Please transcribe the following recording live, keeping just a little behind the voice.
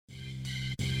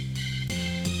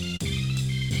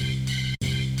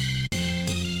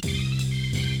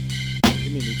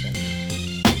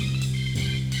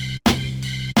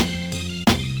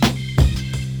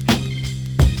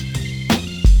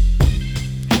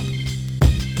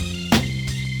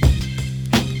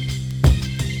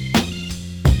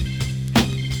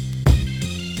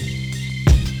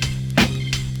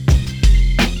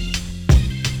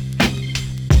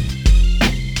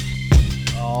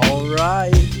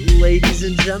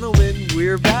Ladies and gentlemen,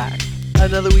 we're back.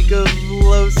 Another week of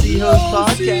Low C Host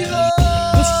Podcast.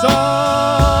 The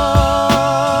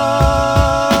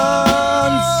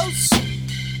Suns!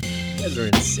 You guys are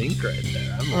in sync right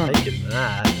there. I'm liking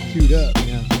that. Queued up,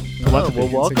 yeah. Well,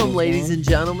 welcome, ladies and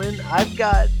gentlemen. I've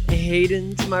got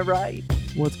Hayden to my right.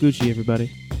 What's Gucci,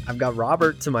 everybody? I've got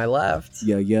Robert to my left.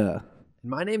 Yeah.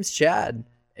 My name's Chad,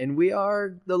 and we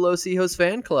are the Low C Host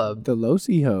Fan Club. The Low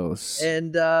C Host.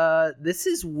 And this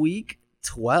is week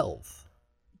 12.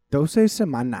 Doce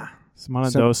Semana.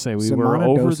 Semana Dose. We were Semana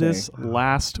over Dose. this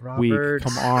last Robert. week.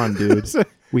 Come on, dude.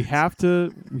 We have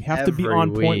to be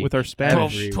on point with our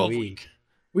Spanish. Every week.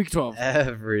 Week 12.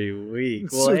 Every week.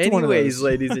 It's- Well, it's one of anyways, those.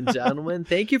 ladies and gentlemen,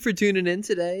 thank you for tuning in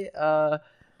today.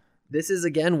 This is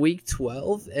again week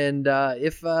 12, and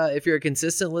if you're a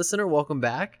consistent listener, welcome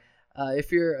back.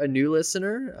 If you're a new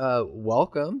listener,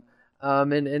 welcome.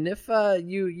 And if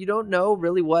you don't know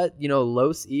really what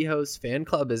Los Hijos Fan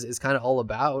Club is kind of all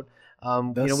about,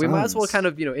 we might as well kind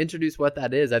of introduce what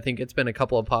that is. I think it's been a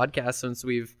couple of podcasts since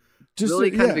we've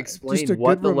kind of explained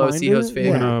what the Los Hijos Fan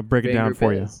We're gonna break it down group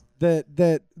for you. is.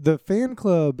 That the fan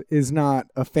club is not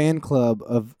a fan club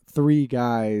of three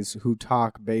guys who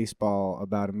talk baseball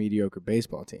about a mediocre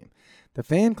baseball team. The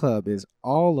fan club is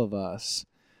all of us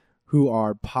who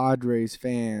are Padres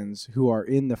fans who are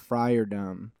in the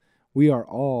Friardom. We are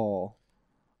all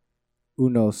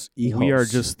unos hijos. We are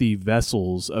just the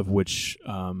vessels of which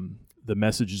the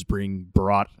message is being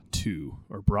brought through.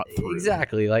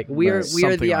 Exactly. Like we are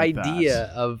Something the like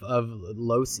idea that. of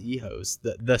Los Hijos,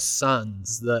 the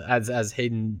sons, as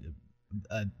Hayden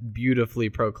beautifully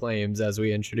proclaims as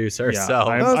we introduce ourselves.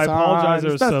 I apologize.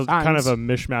 There's That's kind of a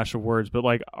mishmash of words, but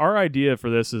like our idea for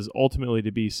this is ultimately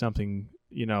to be something,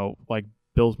 like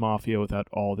Bill's Mafia without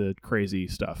all the crazy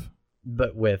stuff.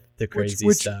 But with the crazy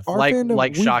which stuff, our like fandom,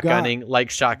 we've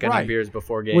shotgunning Right. beers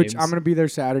before games. Which I'm going to be there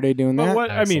Saturday doing that. But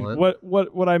what I mean, Excellent.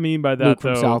 what I mean by that, Luke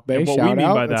from though, South Bay, and what we shout mean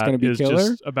out. by That's that gonna be is killer.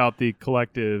 just about the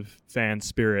collective fan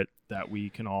spirit that we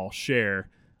can all share.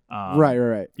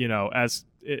 Right. As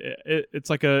it's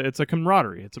like it's a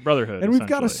camaraderie, it's a brotherhood, And we've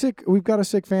got a sick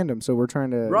essentially. fandom, so we're trying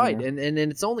to Right, and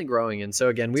it's only growing, and so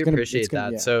again, we It's gonna- appreciate it's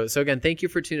gonna- that. yeah. So again, thank you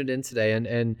for tuning in today,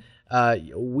 and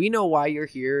we know why you're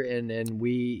here, and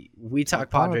we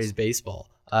talk Padres baseball.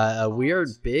 We are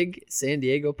big San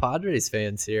Diego Padres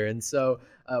fans here, and so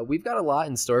we've got a lot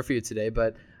in store for you today,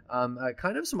 but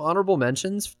kind of some honorable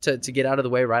mentions to get out of the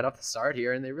way right off the start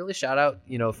here, and they really shout out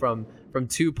from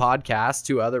two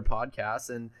other podcasts,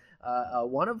 and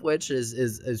one of which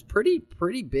is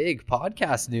pretty big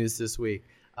podcast news this week.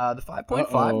 The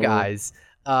 5.5 guys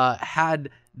had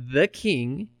the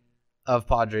king of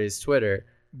Padres Twitter,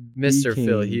 Mr. king.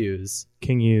 Phil Hughes,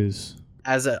 King Hughes.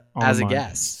 as a Online.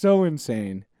 guest. so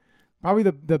insane. Probably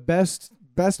the best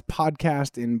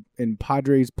podcast in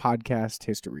Padres podcast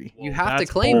history. You have to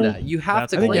That's claim bold. that. You have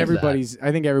That's to I think claim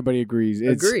everybody agrees.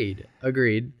 that.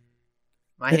 Agreed.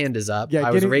 My hand is up. yeah, I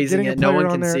was getting- raising getting a it. No one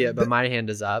player on can see there. it, but my hand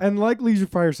is up. And like Leisure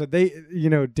Fire said, they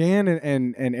Dan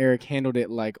and Eric handled it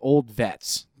like old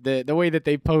vets. The way that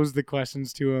they posed the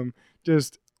questions to him,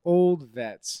 just old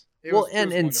vets. It was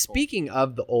wonderful. Speaking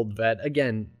of the old vet,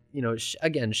 again,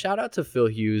 shout out to Phil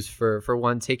Hughes for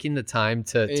one taking the time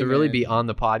to really Amen. be on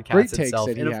the podcast Great takes itself,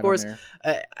 that he and had of on course,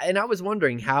 there. and I was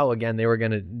wondering how again they were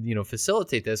gonna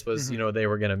facilitate this. Was Mm-hmm. they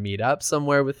were gonna meet up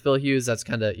somewhere with Phil Hughes? That's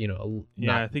kind of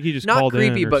I think he just not called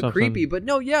creepy, in or but something. creepy. But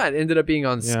no, yeah, it ended up being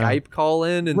on Yeah. Skype call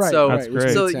in, and Right, so That's right, which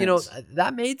great. made so sense.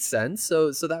 that made sense.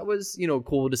 So that was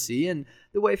cool to see, and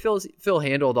the way Phil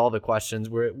handled all the questions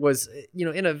was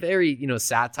in a very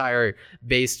satire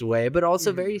based way, but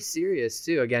also very serious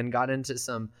too. Again, got into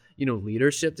some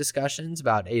leadership discussions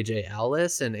about AJ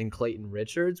Ellis and Clayton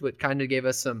Richards, which kind of gave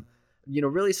us some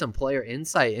really some player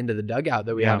insight into the dugout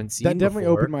that we Yeah. haven't seen That definitely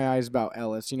before. opened my eyes about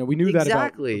Ellis. We knew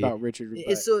Exactly. that about Richard.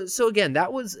 But So again,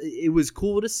 it was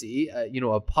cool to see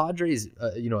a Padres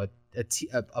a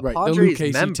right, Padres the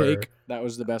Lucchese member. take, that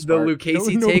was the best The part.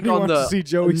 Lucchese Nobody take on wants the- to see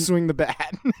Joey swing the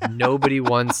bat Nobody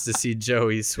wants to see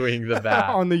Joey swing the bat.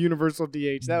 on the universal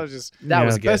DH. That was just That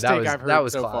was Yeah. good. Best That take was I've heard that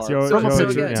was so classic. far. Joey, From a So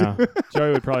pitcher, again, too.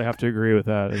 Joey would probably have to agree with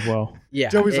that as well. yeah.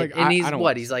 Joey's and, like, and I he's don't what?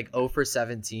 want He's like 0 for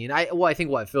 17. I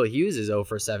think Phil Hughes is 0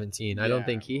 for 17. I don't Yeah.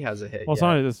 think he has a hit. Well,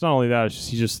 yet. it's not only that; it's just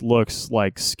he just looks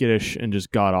like skittish and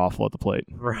just god awful at the plate.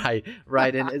 Right.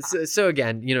 And so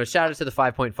again, shout out to the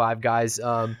 5.5 guys.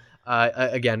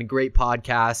 Again, great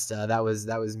podcast. That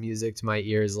was music to my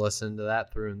ears. Listen to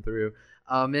that through and through.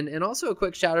 And also a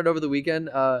quick shout out over the weekend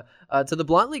to the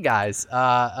Bluntly guys.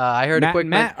 I heard a quick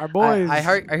Matt, our boys. I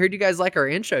heard you guys like our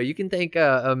intro. You can thank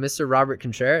Mr. Robert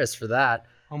Contreras for that.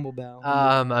 Humble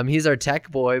Bell. He's our tech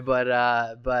boy, but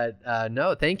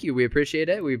no, thank you. We appreciate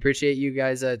it. We appreciate you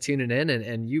guys tuning in,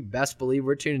 and you best believe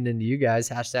we're tuning into you guys.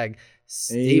 Hashtag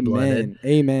stay blooded.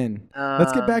 Amen.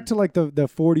 Let's get back to like the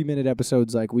 40-minute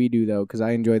episodes like we do though, because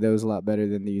I enjoy those a lot better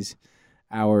than these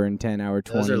hour and 10, hour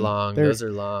 20. Those are long. They're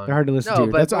hard to listen to.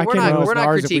 But we're not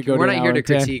critiquing. We're not here to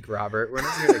critique, Robert. We're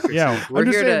not here to critique. Yeah, we're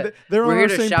here to. They're on our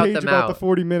same page about the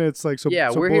 40 minutes. Like so.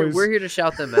 Yeah, so we're here to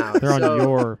shout them out. They're on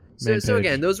your. So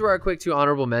again, those were our quick 2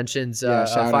 honorable mentions.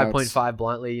 5.5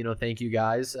 bluntly. Thank you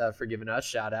guys for giving us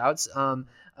shout outs.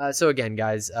 So again,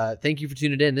 guys, thank you for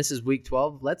tuning in. This is week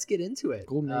 12. Let's get into it.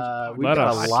 We've got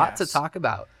a lot to talk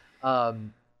about.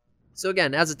 So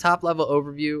again, as a top level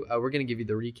overview, we're going to give you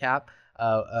the recap.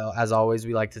 As always,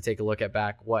 we like to take a look at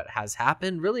back what has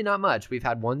happened. Really not much. We've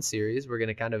had one series. We're going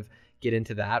to kind of get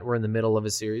into that. We're in the middle of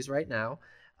a series right now.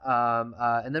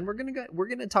 And then we're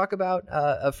gonna talk about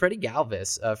Freddie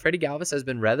Galvis. Freddie Galvis has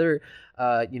been rather,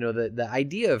 the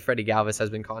idea of Freddie Galvis has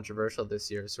been controversial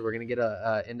this year. So we're gonna get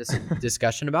into some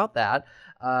discussion about that.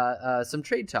 Some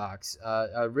trade talks.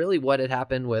 Really, what had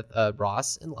happened with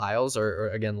Ross and Lyles, or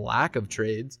again lack of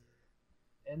trades.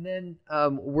 And then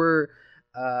we're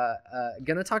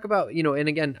gonna talk about and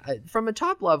again from a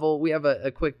top level, we have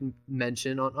a quick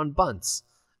mention on bunts.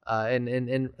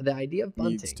 And the idea of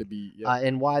bunting needs to be,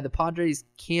 and why the Padres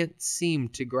can't seem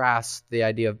to grasp the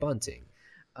idea of bunting.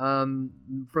 From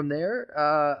there,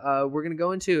 we're going to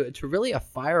go into really a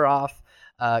fire off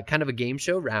kind of a game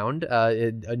show round,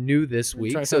 new this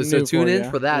week. So tune in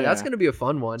for that. Yeah. That's going to be a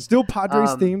fun one. Still Padres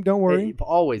themed, don't worry.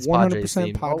 Always Padres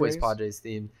themed. Always Padres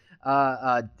themed.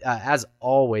 As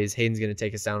always, Hayden's going to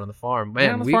take us down on the farm.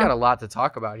 Man, we got a lot to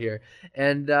talk about here,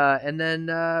 and then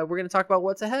we're going to talk about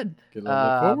what's ahead.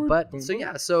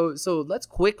 So let's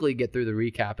quickly get through the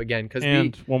recap again, because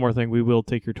one more thing, we will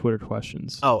take your Twitter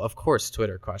questions. Oh, of course,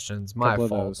 Twitter questions. My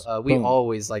fault. We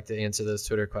always like to answer those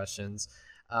Twitter questions.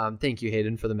 Thank you,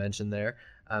 Hayden, for the mention there.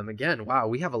 Again, wow,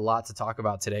 we have a lot to talk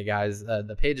about today, guys.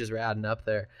 The pages are adding up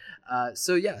there.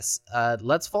 So yes,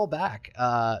 let's fall back.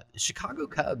 Chicago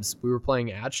Cubs, we were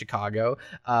playing at Chicago.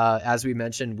 As we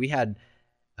mentioned, we had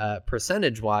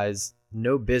percentage-wise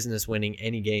no business winning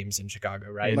any games in Chicago,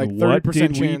 right? Like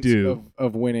 30% chance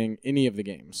of winning any of the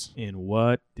games. And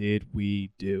what did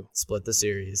we do? Split the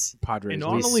series. Padres. And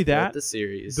not only that, the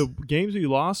series. The games we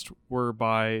lost were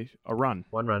by a run.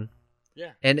 One run.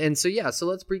 Yeah. And so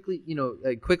let's briefly,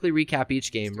 quickly recap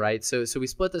each game, right? So we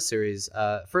split the series.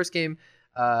 First game,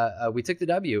 we took the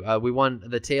W. We won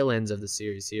the tail ends of the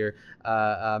series here.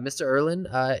 Mr. Erlin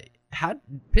had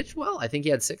pitched well. I think he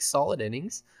had 6 solid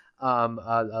innings.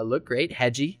 Looked great.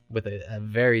 Hedgie with a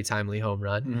very timely home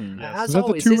run. Mm-hmm. Yes. Was that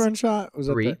the 2-run shot? Was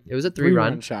 3? It was a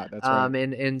 3-run shot. That's right.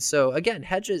 And so again,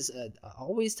 Hedges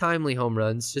always timely home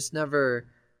runs, just never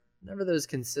those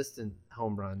consistent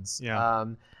home runs. Yeah.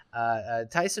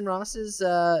 Tyson Ross's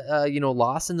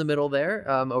loss in the middle there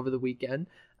over the weekend,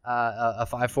 a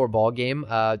 5-4 ball game.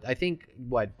 I think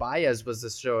Baez was the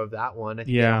show of that one. I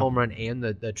think the home run and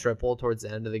the triple towards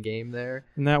the end of the game there.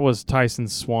 And that was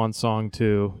Tyson's swan song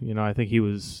too. I think he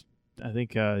was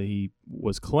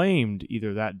claimed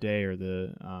either that day or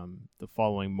the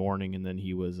following morning, and then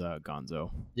he was gonzo.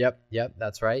 Yep,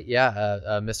 that's right. Yeah,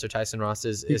 Mr. Tyson Ross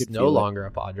is no longer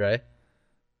a Padre.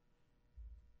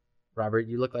 Robert,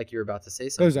 you look like you were about to say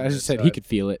something. I just said he could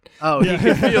feel it. Oh, he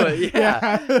could feel it.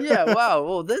 Yeah. Wow.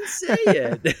 Well, then say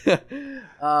it.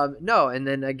 No, and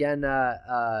then again,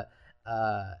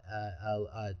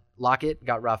 Lockett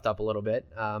got roughed up a little bit.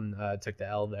 Took the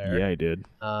L there. Yeah, he did.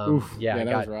 That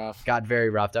was rough. Got very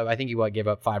roughed up. I think he gave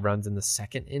up 5 runs in the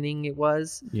second inning. It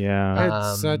was. Yeah. I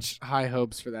had such high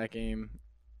hopes for that game.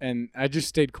 And I just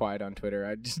stayed quiet on Twitter.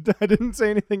 I didn't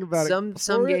say anything about it.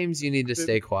 Some games you need to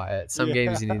stay quiet. Some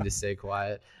games you need to stay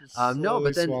quiet. No,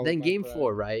 but then game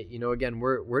 4, right? Again,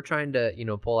 we're trying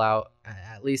to pull out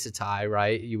at least a tie,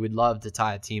 right? You would love to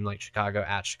tie a team like Chicago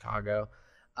at Chicago,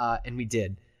 and we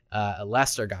did.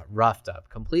 Lester got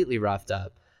completely roughed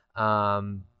up.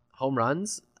 Home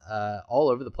runs all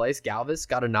over the place. Galvis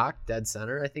got a knock dead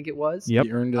center, I think it was. Yep.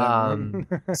 He earned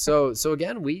it. So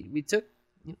again, we took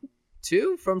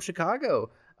 2 from Chicago.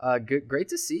 Great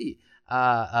to see.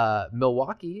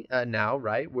 Milwaukee now,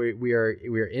 right? We are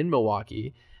in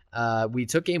Milwaukee. We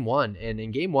took game 1, and in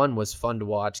game 1 was fun to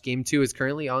watch. Game 2 is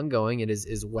currently ongoing. It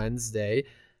is Wednesday.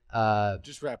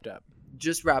 Just wrapped up.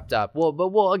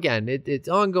 Well, again, it's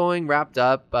ongoing, wrapped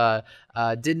up.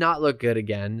 Did not look good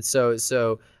again. So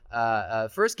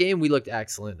first game we looked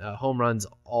excellent. Home runs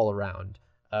all around.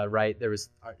 Right, there was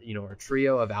our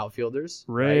trio of outfielders: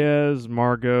 Reyes,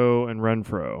 Margot, and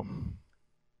Renfroe.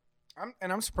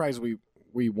 I'm surprised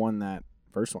we won that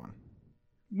first one.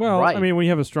 Well, Right. I mean, when you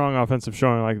have a strong offensive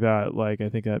showing like that, like I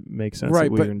think that makes sense Right,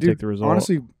 that we but can dude, take the result.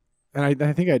 honestly, and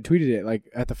I think I tweeted it like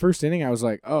at the first inning. I was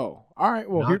like, "Oh, all right,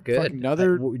 well, Not here, good. fucking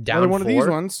another Down one of these 4.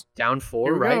 ones." Down Here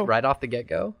 4, we right? go. Right off the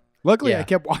get-go. Luckily, Yeah. I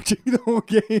kept watching the whole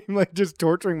game, like just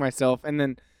torturing myself, and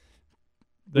then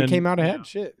we came out ahead. yeah.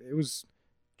 Shit, it was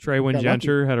Trey got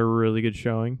Wingenter had a really good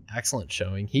showing. Excellent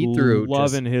showing. He threw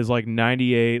loving his like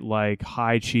 98 like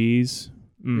high cheese.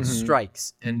 Mhm.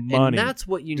 strikes, and Money. that's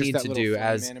what you just need that to little do flame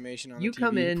as animation on you the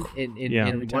come TV. in Yeah.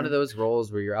 Every one time. of those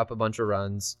roles where you're up a bunch of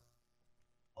runs.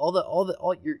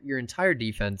 All your entire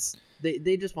defense,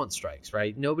 they just want strikes,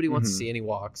 right? Nobody wants to Mhm. see any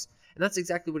walks, and that's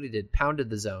exactly what he did. Pounded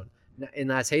the zone,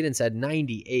 and as Hayden said,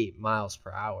 98 miles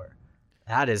per hour.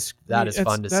 That is fun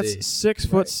to see. That's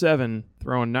 6'7",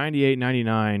 throwing 98,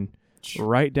 99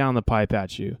 right down the pipe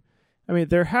at you. I mean,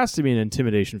 there has to be an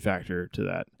intimidation factor to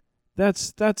that.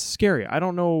 That's scary. I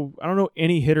don't know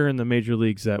any hitter in the major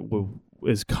leagues that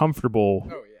is comfortable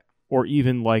Oh yeah. or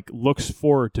even like looks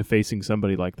forward to facing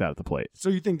somebody like that at the plate. So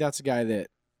you think that's a guy that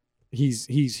he's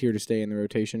here to stay in the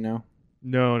rotation now?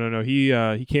 No.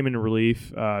 He came into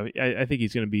relief. I think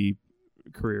he's going to be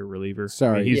career reliever.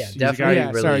 Sorry. I mean, Yeah, he's a definitely guy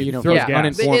Yeah, who sorry, you know, throws yeah, gas.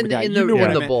 uninformed in, guy. in You the, know what in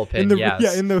I the meant. bullpen, In the yes.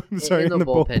 yeah, in the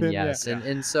bullpen, yes. Yeah.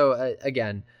 And so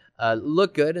again,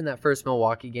 look good in that first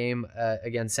Milwaukee game.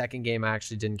 Again, second game, I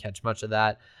actually didn't catch much of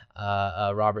that.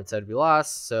 Robert said we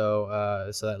lost, so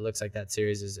that looks like that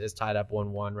series is tied up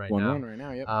 1-1 right now. 1-1 right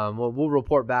now. Yep. We'll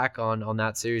report back on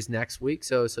that series next week,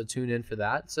 so tune in for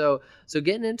that. So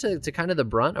getting into kind of the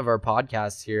brunt of our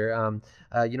podcast here,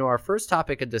 our first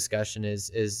topic of discussion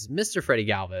is Mr. Freddie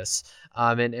Galvis,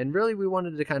 and really we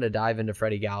wanted to kind of dive into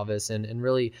Freddie Galvis and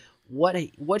really what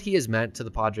he has meant to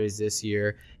the Padres this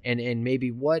year, and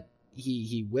maybe what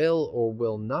he will or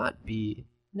will not be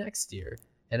next year.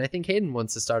 And I think Hayden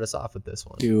wants to start us off with this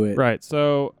one. Do it. Right.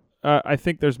 So I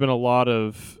think there's been a lot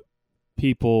of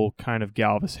people kind of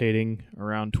Galvis hating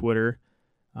around Twitter,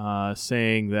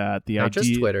 saying that the Not idea...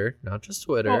 just Twitter.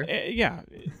 Well, yeah.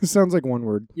 Sounds like one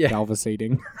word. Yeah.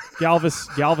 Galvasating.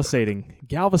 Galvasating.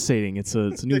 It's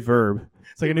a new verb.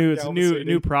 It's like a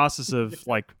new process of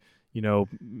like,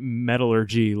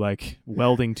 metallurgy, like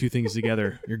welding two things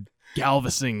together. You're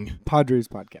galvasing. Padres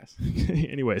podcast.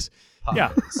 Anyways,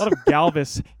 yeah, a lot of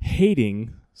Galvis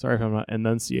hating. Sorry if I'm not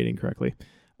enunciating correctly.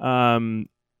 Going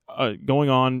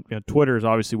on, Twitter is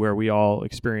obviously where we all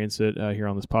experience it here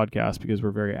on this podcast because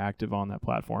we're very active on that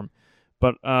platform.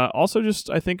 But also just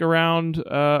I think around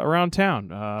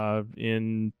town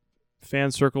in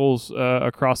fan circles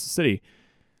across the city.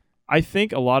 I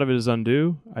think a lot of it is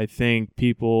undue. I think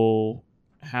people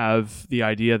have the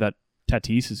idea that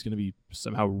Tatis is going to be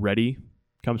somehow ready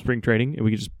come spring training, and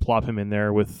we could just plop him in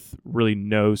there with really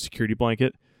no security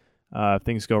blanket if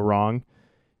things go wrong.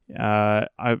 I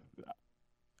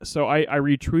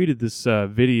retweeted this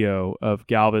video of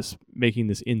Galvis making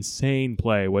this insane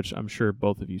play, which I'm sure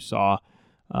both of you saw.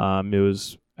 I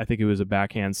think it was a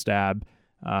backhand stab.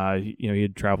 He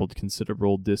had traveled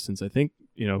considerable distance. I think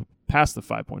past the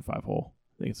 5.5 hole.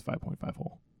 I think it's 5.5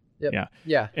 hole. Yep.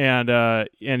 Yeah.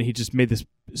 And he just made this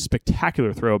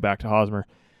spectacular throw back to Hosmer.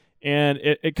 And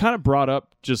it kind of brought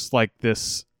up just like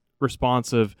this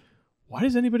response of, why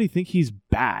does anybody think he's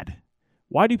bad?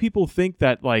 Why do people think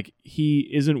that like he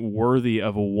isn't worthy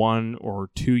of a 1 or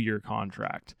 2 year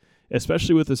contract,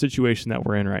 especially with the situation that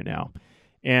we're in right now?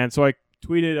 And so I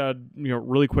tweeted,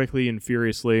 really quickly and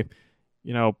furiously,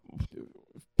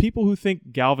 people who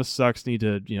think Galvis sucks need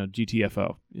to,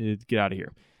 GTFO, get out of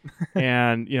here.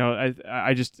 And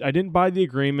I didn't buy the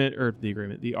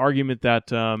argument that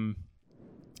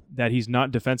that he's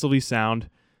not defensively sound.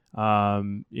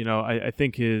 I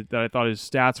think that I thought his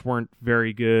stats weren't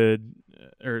very good,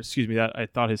 that I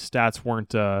thought his stats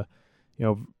weren't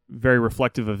very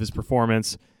reflective of his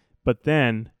performance. But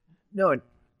then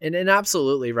And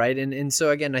absolutely right, and so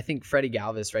again, I think Freddie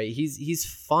Galvis, right? He's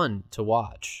fun to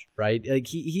watch, right? Like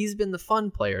he's been the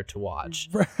fun player to watch,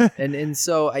 and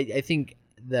so I think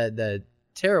the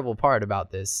terrible part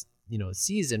about this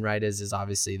season, right, is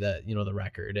obviously the the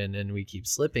record, and we keep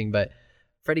slipping, but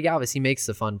Freddie Galvis, he makes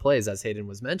the fun plays, as Hayden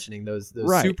was mentioning, those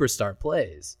right. superstar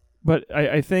plays. But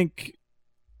I think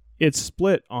it's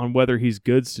split on whether he's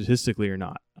good statistically or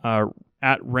not.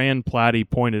 At Rand Platty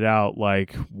pointed out,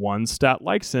 like, one stat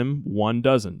likes him, one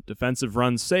doesn't. Defensive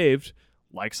runs saved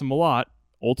likes him a lot.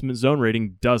 Ultimate zone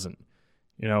rating doesn't.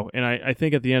 And I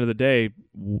think at the end of the day,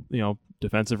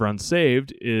 defensive runs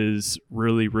saved is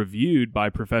really reviewed by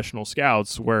professional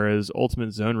scouts, whereas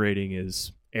ultimate zone rating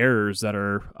is errors that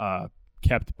are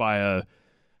kept by a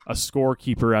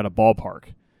scorekeeper at a ballpark.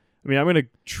 I mean, I'm going to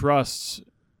trust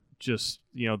just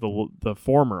the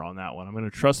former on that one. I'm going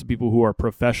to trust the people who are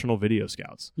professional video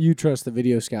scouts. You trust the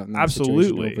video scout in that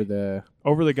Absolutely situation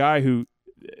over the guy who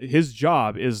his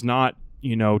job is not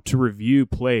to review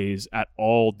plays at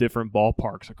all different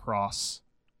ballparks across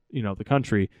the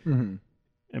country. Mm-hmm.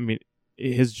 I mean,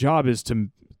 his job is to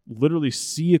literally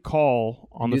see a call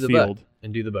on the field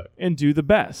and do the book and do the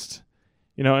best.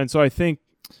 And so I think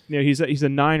he's a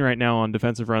 9 right now on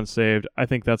defensive runs saved. I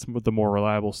think that's the more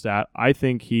reliable stat. I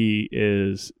think he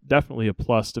is definitely a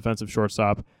plus defensive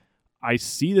shortstop. I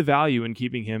see the value in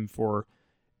keeping him for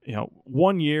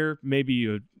 1 year,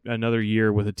 maybe another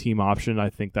year with a team option. I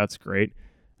think that's great.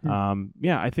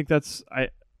 I think that's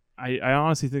I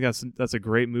honestly think that's a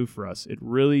great move for us. It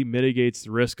really mitigates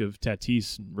the risk of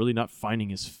Tatis really not finding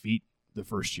his feet the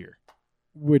first year,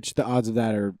 which the odds of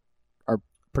that are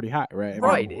pretty high, right?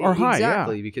 Right, or high,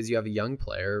 exactly, because you have a young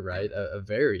player, right? A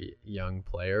very young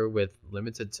player with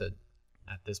limited to,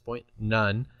 at this point,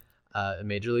 none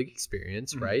major league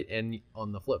experience, right? And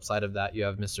on the flip side of that, you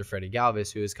have Mr. Freddie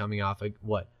Galvis, who is coming off a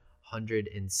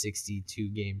 162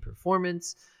 game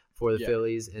performance for the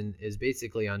Phillies and is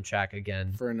basically on track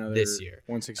again for another this year.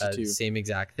 162. Same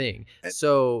exact thing.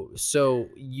 So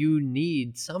you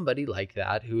need somebody like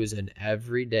that who is an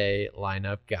everyday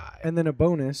lineup guy. And then a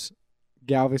bonus,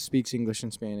 Galvis speaks English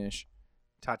and Spanish.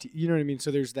 Tati, you know what I mean?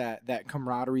 So there's that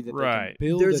camaraderie that they can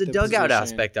build. There's at a the dugout position.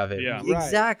 aspect of it. Yeah.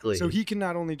 Exactly. Right. So he can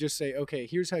not only just say, okay,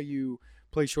 here's how you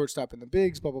play shortstop in the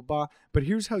bigs, blah, blah, blah, but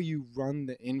here's how you run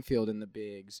the infield in the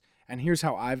bigs, and here's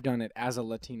how I've done it as a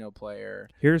Latino player.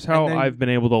 Here's how I've been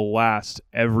able to last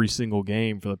every single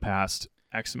game for the past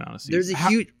X amount of seasons. There's a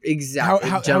huge,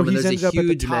 gentlemen, there's a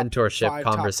huge mentorship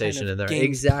conversation in there.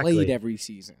 Exactly. Played every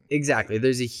season. Exactly.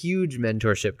 There's a huge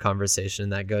mentorship conversation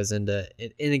that goes into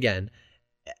it. And again,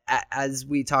 as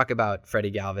we talk about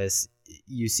Freddie Galvis,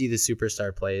 you see the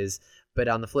superstar plays, but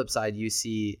on the flip side, you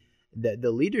see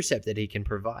the leadership that he can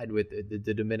provide with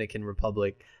the Dominican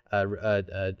Republic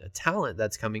talent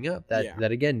that's coming up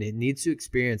that again, it needs to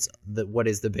experience what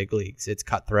is the big leagues. It's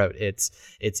cutthroat. It's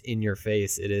in your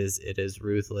face. It is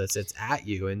ruthless. It's at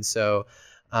you. And so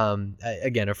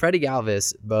again, a Freddie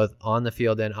Galvis, both on the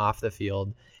field and off the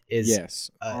field, is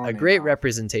a great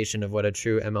representation of what a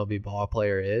true MLB ball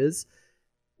player is.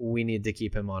 We need to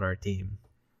keep him on our team.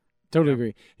 Totally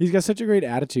agree. He's got such a great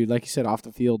attitude, like you said, off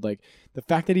the field. Like the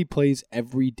fact that he plays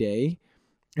every day,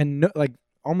 and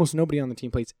almost nobody on the team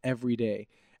plays every day.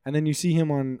 And then you see him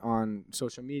on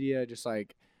social media, just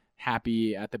like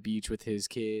happy at the beach with his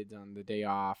kids on the day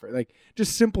off, or like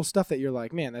just simple stuff that you're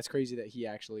like, man, that's crazy that he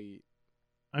actually.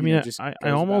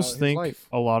 I almost think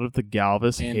a lot of the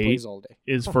Galvis hate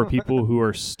is for people who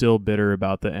are still bitter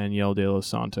about the Aniel De Los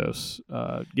Santos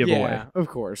giveaway. Yeah, of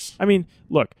course. I mean,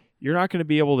 look. You're not going to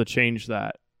be able to change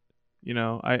that.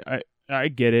 I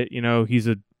get it. He's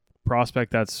a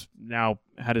prospect that's now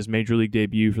had his major league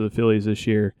debut for the Phillies this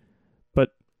year.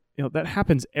 But, that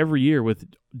happens every year with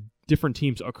different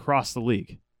teams across the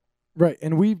league. Right.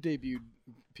 And we've debuted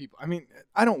people. I mean,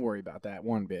 I don't worry about that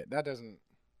one bit. That doesn't,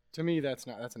 to me, that's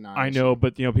a non-issue. I know,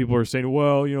 but, people are saying,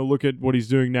 well, look at what he's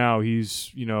doing now.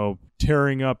 He's,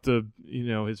 tearing up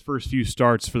his first few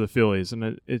starts for the Phillies.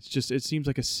 And it seems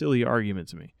like a silly argument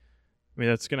to me. I mean,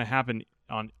 that's going to happen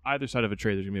on either side of a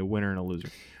trade. There's going to be a winner and a loser.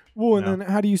 Well, and then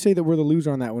how do you say that we're the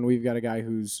loser on that when we've got a guy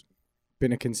who's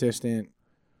been a consistent?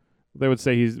 They would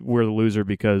say we're the loser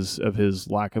because of his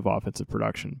lack of offensive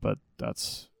production, but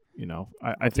that's,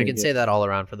 I think you can say that all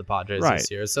around for the Padres this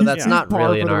year. So he's that's not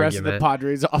really an for the argument. rest of the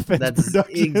Padres offense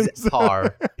production.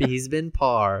 Par. He's been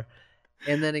par.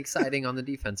 And then exciting on the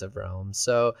defensive realm.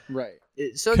 So right.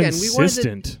 So again,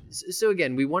 consistent.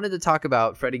 we wanted to talk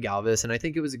about Freddie Galvis, and I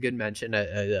think it was a good mention,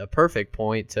 a perfect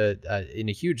point to in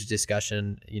a huge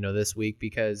discussion, this week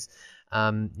because,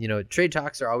 trade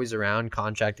talks are always around,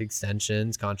 contract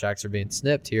extensions, contracts are being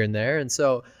snipped here and there, and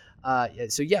so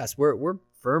yes, we're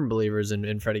firm believers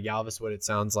in Freddie Galvis. What it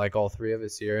sounds like, all three of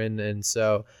us here, and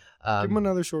so give him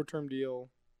another short-term deal.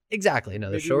 Exactly,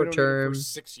 another Maybe short-term for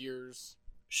 6 years.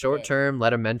 Short term,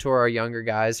 let him mentor our younger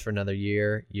guys for another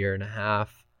year and a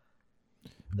half.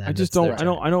 I just don't.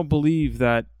 I don't believe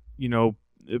that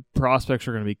prospects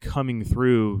are going to be coming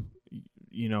through.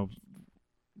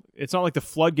 It's not like the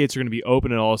floodgates are going to be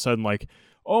open and all of a sudden like,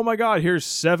 oh my God, here's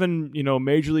 7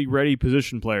 major league ready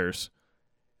position players.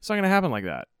 It's not going to happen like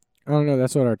that. I don't know.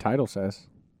 That's what our title says.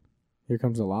 Here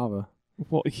comes the lava.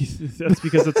 Well, that's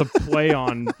because it's a play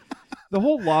on the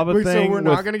whole lava thing. So we're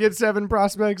not going to get 7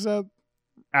 prospects up.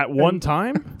 At one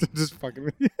time? Just fucking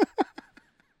with you.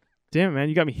 Damn it, man.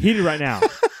 You got me heated right now.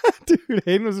 Dude,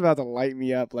 Hayden was about to light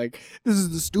me up. Like, this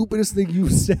is the stupidest thing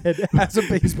you've said as a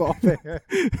baseball fan.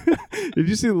 Did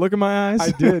you see the look in my eyes?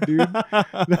 I did, dude. I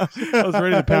was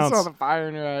ready to pounce. I saw the fire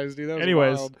in your eyes, dude. That was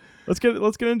Anyways, wild.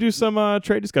 let's get into some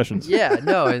trade discussions. Yeah,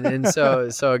 no, and so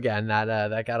again,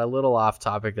 that got a little off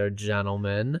topic there,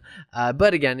 gentlemen.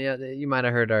 But again, yeah, you might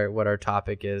have heard what our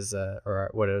topic is, or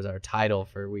what is our title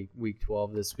for week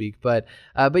 12 this week. But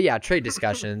yeah, trade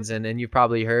discussions, and you've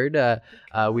probably heard.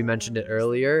 We mentioned it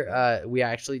earlier. We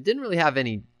actually didn't really have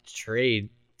any trades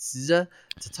to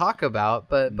talk about,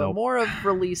 but Nope. more of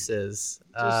releases.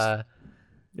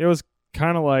 It was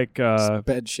kind of like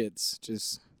bed shits.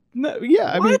 Just no,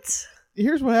 yeah. I mean, What?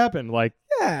 here's what happened. Like,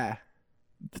 yeah.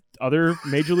 other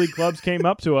major league clubs came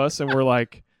up to us and were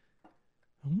like,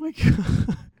 "Oh my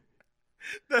god,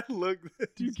 That look.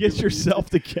 do you get yourself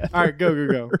together?" All right,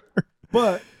 go.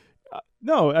 But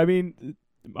no, I mean,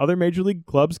 other major league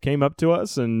clubs came up to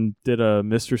us and did a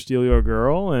Mr. Steal Your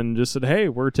Girl and just said, "Hey,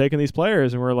 we're taking these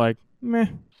players," and we're like, "Meh,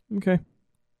 okay,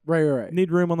 Right.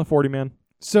 need room on the 40-man."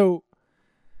 So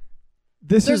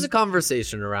There's a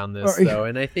conversation around this, Oh, though,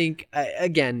 and I think,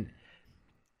 I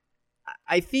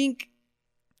think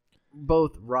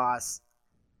both Ross,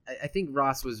 I think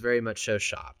Ross was very much so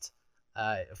shocked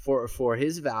for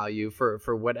his value,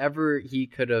 for whatever he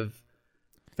could have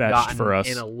Fetched gotten for us.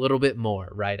 in a little bit more,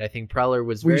 right? I think Preller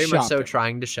was We very much shopped so him.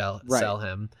 trying to sell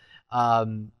him.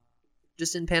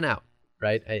 Just didn't pan out,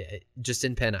 right? I just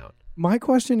didn't pan out. My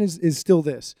question is still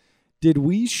this. Did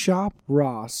we shop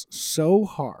Ross so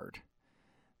hard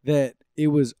that it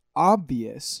was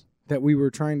obvious that we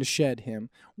were trying to shed him?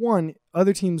 One,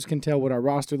 other teams can tell what our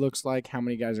roster looks like, how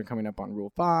many guys are coming up on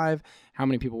Rule 5, how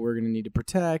many people we're going to need to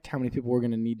protect, how many people we're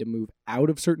going to need to move out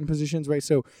of certain positions, right?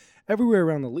 So everywhere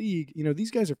around the league,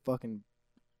 these guys are fucking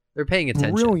They're paying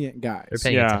attention. brilliant guys. They're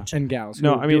paying Yeah. attention. and gals who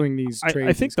No, are I mean, doing these trades.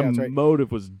 I think and scouts, the right?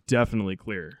 motive was definitely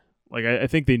clear. Like, I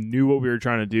think they knew what we were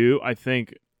trying to do. I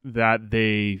think that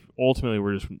they ultimately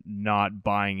were just not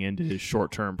buying into his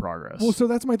short-term progress. Well, so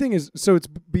that's my thing so it's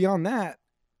beyond that.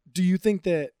 Do you think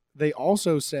that they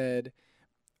also said,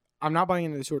 I'm not buying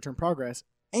into the short-term progress,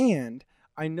 and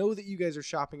I know that you guys are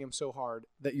shopping him so hard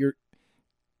that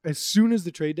as soon as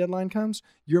the trade deadline comes,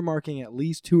 you're marking at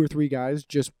least 2 or 3 guys,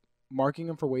 just marking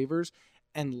them for waivers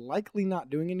and likely not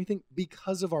doing anything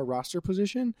because of our roster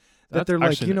position, that That's they're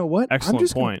like, actually you know what? excellent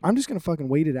point. I'm just gonna fucking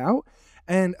wait it out.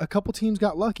 And a couple teams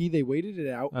got lucky. They waited it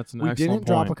out. That's an we excellent didn't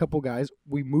drop point. a couple guys.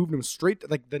 We moved them straight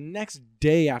like the next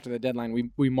day after the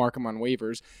deadline. We mark them on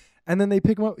waivers, and then they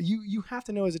pick them up. You have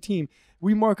to know as a team,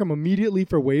 we mark them immediately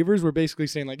for waivers. We're basically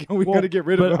saying like, we got to get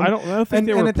rid of but them. I don't think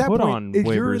they were at that put point, on if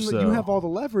you're waivers. you have all the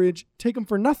leverage, take them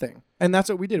for nothing, and that's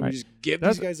what we did. Right. We just give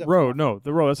That's these guys up.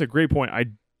 That's a great point. I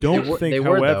don't They think,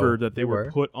 were, however, though. that they They were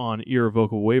were. put on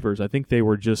irrevocable waivers. I think they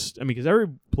were just, because every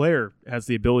player has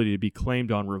the ability to be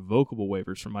claimed on revocable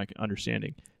waivers, from my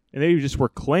understanding. And they just were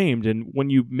claimed. And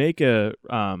when you make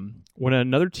when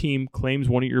another team claims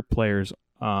one of your players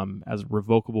as a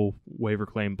revocable waiver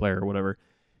claim player or whatever,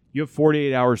 you have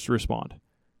 48 hours to respond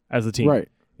as a team. Right.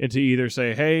 And to either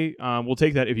say, hey, we'll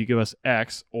take that if you give us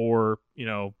X, or,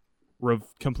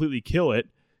 completely kill it,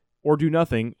 or do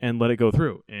nothing and let it go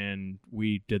through. And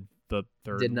we did the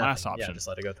third Did and nothing. last option. Yeah, just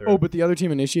let it go through. Oh, but the other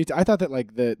team initiates. I thought that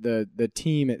like the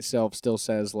team itself still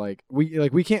says like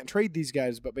we can't trade these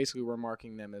guys, but basically we're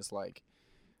marking them as like.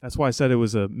 That's why I said it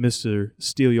was a Mr.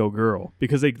 Steal Your Girl,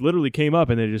 because they literally came up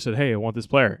and they just said, hey, I want this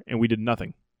player, and we did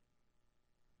nothing.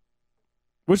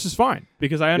 Which is fine,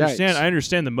 because I understand Yikes. I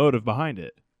understand the motive behind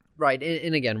it. Right,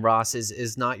 and again, Ross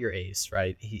is not your ace,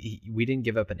 right? We didn't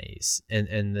give up an ace,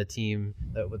 and the team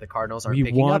with the Cardinals aren't We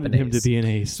picking up wanted an him ace. to be an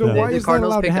ace. So though. why the is that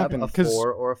Cardinals allowed to pick happen? up a 'Cause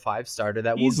 4 or a 5 starter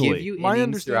that will Easily. give you My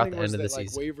innings throughout understanding the was end of that the like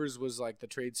season. waivers was like the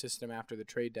trade system after the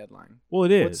trade deadline. Well,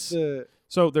 it What's is. the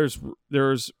So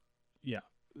there's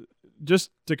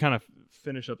just to kind of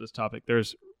finish up this topic,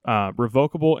 there's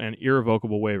revocable and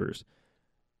irrevocable waivers.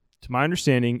 To my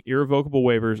understanding, irrevocable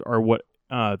waivers are what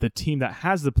the team that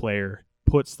has the player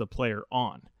puts the player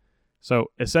on.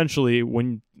 So essentially,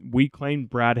 when we claimed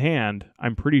Brad Hand,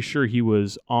 I'm pretty sure he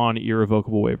was on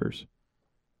irrevocable waivers,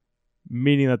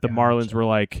 meaning that the Marlins were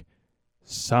like,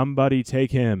 somebody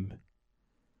take him,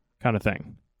 kind of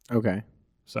thing. okay?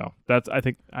 So that's, I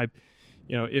think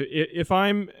if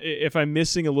I'm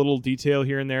missing a little detail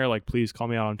here and there, like, please call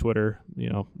me out on Twitter.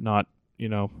 Not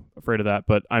afraid of that,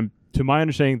 but to my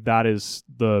understanding, that is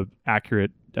the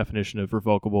accurate definition of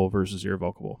revocable versus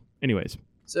irrevocable. Anyways.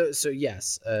 So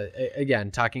yes,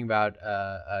 again, talking about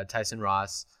Tyson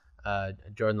Ross,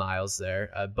 Jordan Lyles there,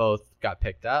 both got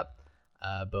picked up,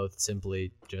 both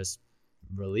simply just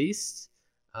released.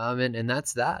 And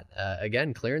that's that.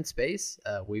 Again, clearing space.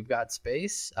 We've got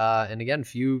space. And again,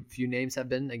 few names have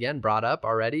been again brought up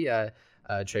already.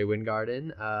 Trey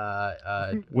Wingardin.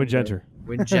 Wingenter.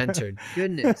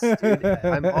 Goodness, dude.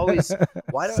 I'm always.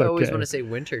 Why do I always want to say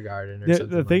Wintergarden or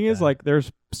something? The thing like is, that? like, there's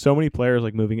so many players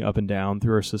like moving up and down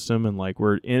through our system, and like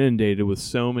we're inundated with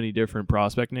so many different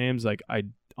prospect names. Like, I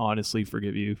honestly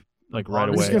forgive you. Like right I'm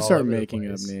away. just gonna all start over the making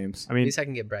up place. names. I mean, At least I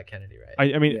can get Brett Kennedy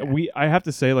right. I mean, Yeah. I have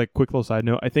to say, like, quick little side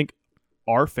note. I think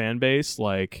our fan base,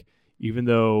 like, even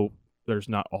though there's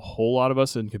not a whole lot of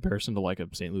us in comparison to like a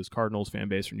St. Louis Cardinals fan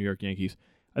base or New York Yankees,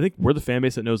 I think we're the fan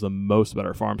base that knows the most about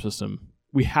our farm system.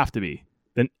 We have to be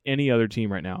than any other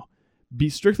team right now.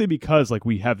 Strictly because like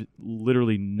we have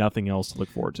literally nothing else to look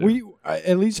forward to. We,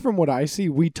 at least from what I see,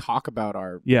 we talk about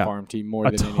our farm team more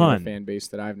A than any ton. other fan base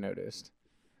that I've noticed.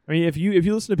 I mean, if you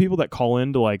listen to people that call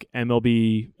into like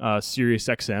MLB, Sirius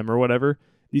XM or whatever,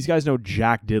 these guys know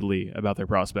jack diddly about their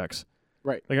prospects.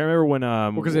 Right. Like I remember when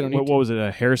because they don't need what to. was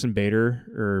it? Harrison Bader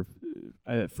or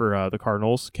for the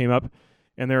Cardinals came up,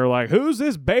 and they were like, "Who's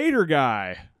this Bader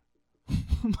guy?"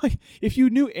 I'm like, if you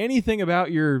knew anything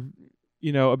about your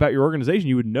organization,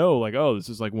 you would know like, oh, this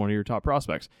is like one of your top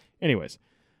prospects. Anyways,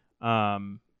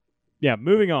 yeah,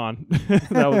 moving on.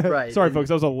 That was, Right. Sorry, folks,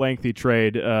 that was a lengthy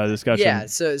trade discussion. Yeah.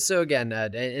 So again,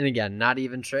 and again, not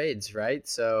even trades, right?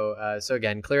 So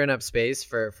again, clearing up space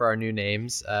for our new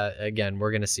names. Again,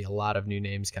 we're gonna see a lot of new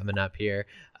names coming up here.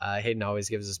 Hayden always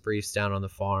gives us briefs down on the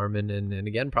farm, and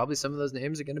again, probably some of those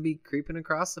names are gonna be creeping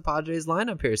across the Padres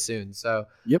lineup here soon. So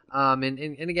Yep.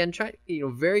 And again, try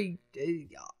very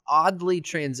oddly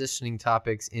transitioning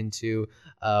topics into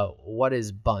what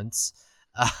is bunts.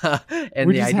 And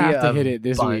We the just idea have to of hit it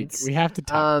this bunts. week. We have to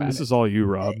talk about This it. is all you,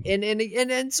 Rob.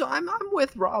 And so I'm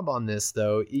with Rob on this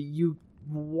though.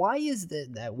 Why is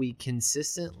that we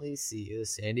consistently see the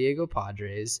San Diego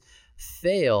Padres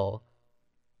fail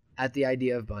at the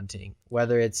idea of bunting,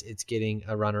 whether it's getting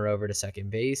a runner over to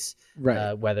second base,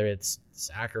 Right. whether it's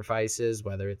sacrifices,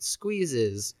 whether it's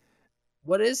squeezes.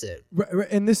 What is it? Right,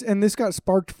 and this got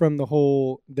sparked from the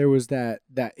whole. There was that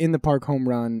in the park home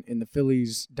run in the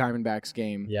Phillies Diamondbacks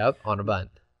game. Yep, on a bunt.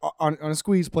 On a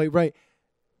squeeze play, right?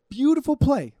 Beautiful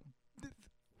play.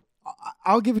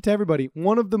 I'll give it to everybody.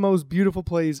 One of the most beautiful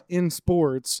plays in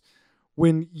sports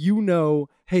when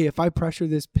hey, if I pressure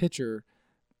this pitcher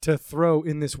to throw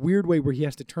in this weird way where he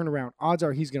has to turn around, odds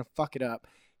are he's going to fuck it up.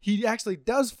 He actually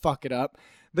does fuck it up.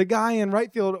 The guy in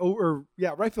right field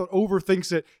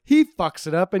overthinks it. He fucks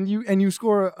it up, and you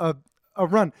score a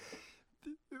run.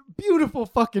 Beautiful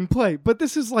fucking play, but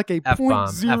this is like a F-bomb,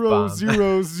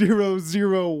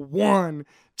 0.00001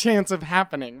 chance of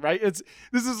happening, right?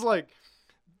 This is like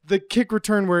the kick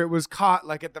return where it was caught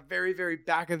like at the very, very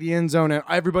back of the end zone, and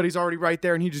everybody's already right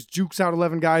there, and he just jukes out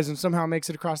 11 guys and somehow makes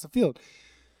it across the field.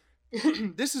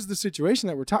 This is the situation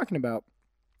that we're talking about,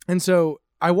 and so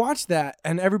I watched that,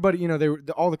 and everybody,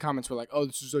 all the comments were like, "Oh,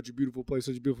 this is such a beautiful play,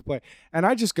 such a beautiful play." And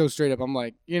I just go straight up. I'm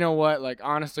like, you know what? Like,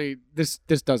 honestly, this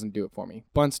doesn't do it for me.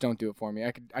 Bunts don't do it for me.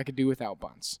 I could do without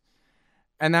bunts.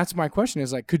 And that's my question: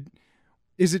 is like,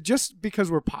 is it just because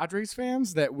we're Padres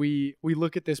fans that we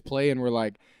look at this play and we're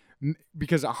like,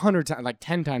 because 100 times, like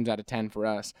 10 times out of 10 for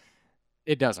us,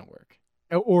 it doesn't work,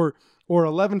 or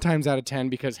 11 times out of 10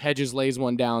 because Hedges lays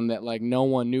one down that like no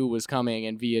one knew was coming,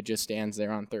 and Villa just stands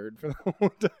there on third for the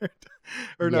whole time.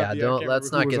 Let's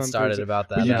not get started about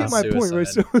that. But you That's get my point, right?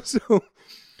 suicide. So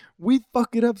we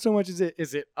fuck it up so much. Is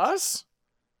it us?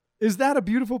 Is that a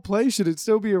beautiful play? Should it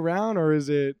still be around, or is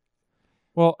it?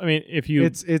 Well, I mean,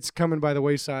 it's coming by the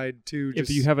wayside too. If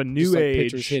you have a new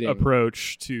age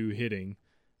approach to hitting,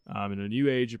 and a new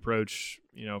age approach,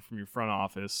 from your front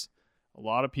office, a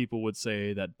lot of people would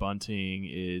say that bunting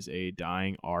is a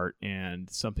dying art and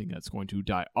something that's going to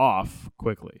die off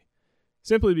quickly.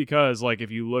 Simply because, like, if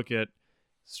you look at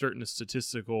certain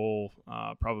statistical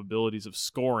probabilities of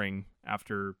scoring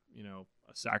after, a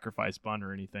sacrifice bunt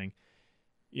or anything,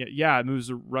 it moves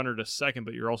the runner to second,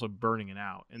 but you're also burning it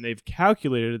out. And they've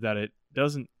calculated that it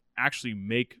doesn't actually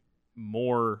make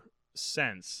more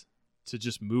sense to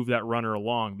just move that runner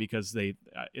along, because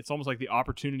it's almost like the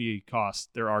opportunity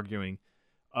cost, they're arguing,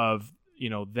 of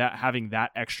that having that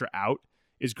extra out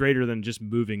is greater than just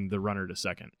moving the runner to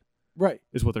second. Right,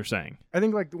 is what they're saying. I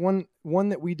think like the one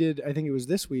that we did, I think it was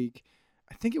this week.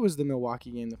 I think it was the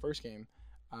Milwaukee game, the first game.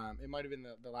 It might have been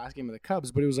the last game of the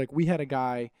Cubs, but it was like we had a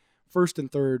guy first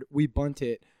and third, we bunt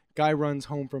it, guy runs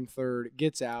home from third,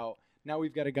 gets out. Now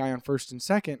we've got a guy on first and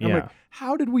second. I'm like,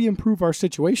 how did we improve our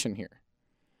situation here?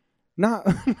 Not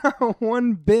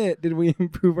one bit did we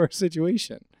improve our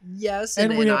situation. Yes,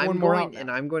 And we have I'm one more going out now. and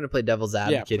I'm going to play devil's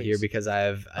advocate here please. because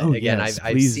I've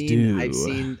please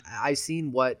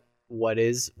seen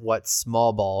what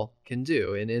small ball can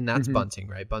do, and that's Mhm. bunting,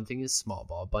 right? Bunting is small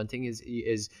ball. Bunting is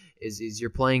you're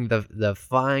playing the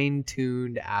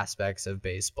fine-tuned aspects of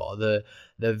baseball, the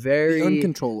very The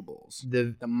uncontrollables,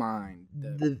 the the mind,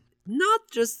 the not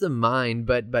just the mind,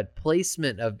 but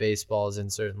placement of baseballs in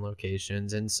certain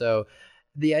locations. And so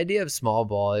the idea of small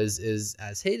ball is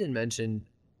as Hayden mentioned,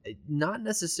 not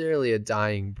necessarily a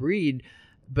dying breed,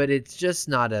 but it's just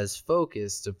not as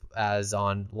focused as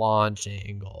on launch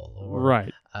angle or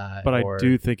Right. But I or-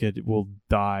 do think it will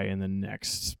die in the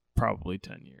next probably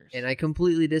 10 years. And I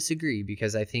completely disagree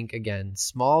because I think, again,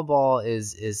 small ball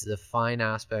is the fine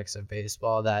aspects of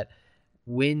baseball that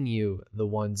win you the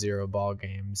 1-0 ball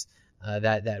games,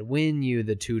 that win you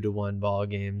the 2-1 ball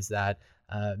games, that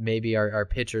maybe our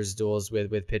pitchers duels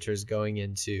with pitchers going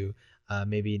into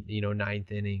maybe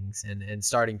ninth innings and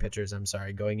starting pitchers,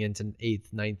 going into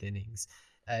 8th, 9th innings.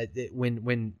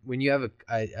 When you have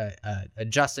a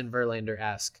Justin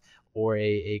Verlander-esque or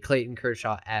a Clayton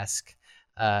Kershaw-esque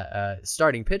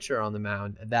starting pitcher on the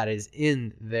mound that is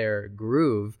in their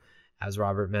groove, as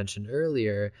Robert mentioned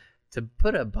earlier, to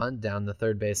put a bunt down the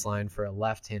third base line for a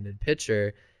left-handed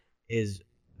pitcher is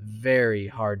very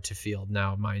hard to field.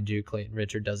 Now, mind you, Clayton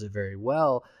Richard does it very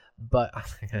well, but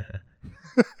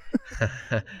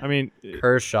I mean,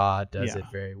 Kershaw does it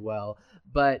very well.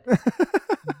 But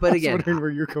again, wondering where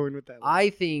you're going with that. I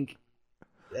think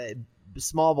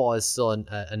small ball is still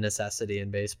a necessity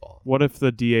in baseball. what if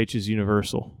the DH is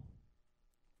universal?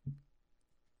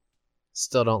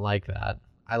 Still don't like that.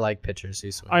 I like pitchers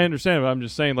who swing. I understand, but I'm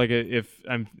just saying, like, if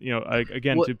I'm,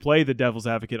 again, What- to play the devil's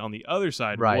advocate on the other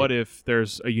side, Right. what if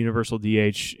there's a universal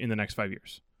DH in the next 5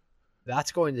 years?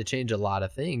 That's going to change a lot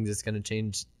of things. It's going to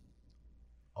change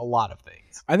a lot of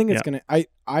things. I think it's Yeah.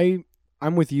 gonna.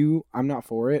 I'm with you. I'm not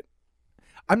for it.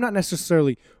 I'm not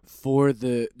necessarily for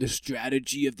the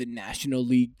strategy of the National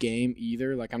League game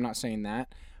either. Like, I'm not saying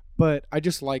that, but I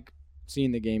just like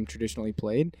seeing the game traditionally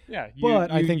played. Yeah,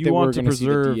 But I think you that want we're to gonna see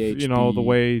the preserve, DH the be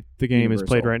way the game is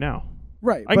played universal. right now.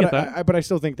 Right, I but get that. but I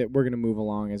still think that we're going to move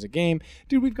along as a game.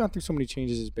 Dude, we've gone through so many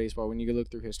changes as baseball. When you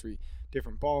look through history,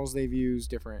 different balls they've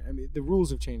used, different. I mean, the rules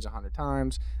have changed 100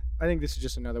 times. I think this is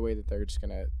just another way that they're just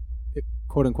going to,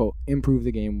 quote unquote, improve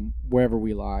the game wherever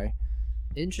we lie.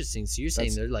 Interesting. So you're saying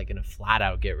That's- they're like going to flat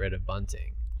out get rid of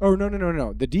bunting? Oh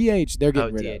no! The DH they're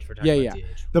getting rid DH. of. We're talking Yeah. about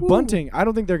DH. The bunting, I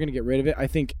don't think they're going to get rid of it. I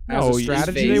think as No, a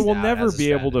strategy, they will phased out never as a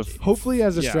be able to. strategy. hopefully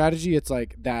as a Yeah. strategy, it's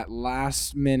like that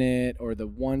last minute or the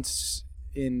once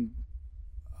in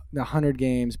the 100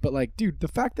 games. But like, dude, the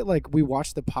fact that like we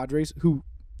watch the Padres who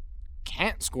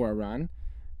can't score a run,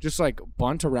 just like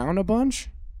bunt around a bunch.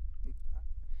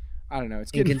 I don't know.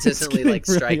 It's getting Inconsistently it's like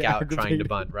getting strike really out trying to aggravating.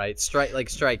 bunt, right? Strike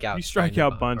out. You strike trying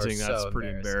to out bunt are bunting. That's so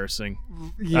pretty embarrassing.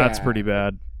 Yeah. That's pretty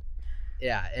bad.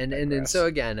 Yeah, and Digress. so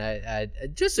again,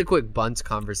 just a quick bunt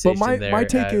conversation. But there. my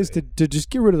take is to just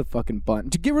get rid of the fucking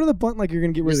bunt. To get rid of the bunt like you're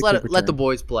gonna get rid just of the let kick let the return.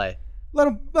 boys play. Let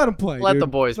them play. Let dude. the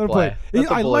boys Let 'em play. Let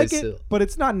the I like boys it, but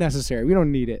it's not necessary. We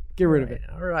don't need it. Get rid of it.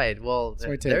 All right. Well, That's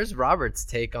my take. there's Robert's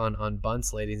take on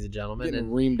bunts, ladies and gentlemen. Getting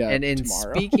And reamed up and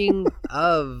tomorrow. speaking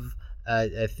of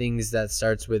things that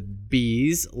starts with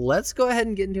B's, let's go ahead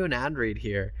and get into an ad read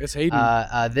here. It's Hayden.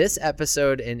 This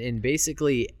episode and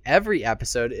basically every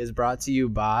episode is brought to you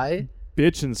by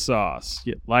Bitch and sauce.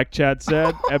 Yeah, like Chad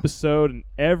said,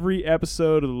 every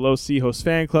episode of the Los Hijos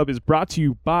fan club is brought to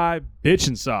you by Bitch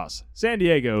and Sauce, San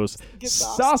Diego's Get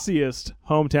sauced. sauciest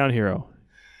hometown hero.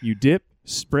 You dip,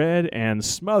 spread, and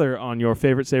smother on your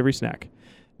favorite savory snack.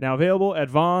 Now available at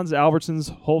Vaughn's, Albertsons,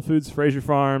 Whole Foods, Fraser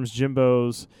Farms,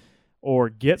 Jimbo's, or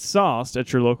get sauced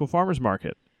at your local farmer's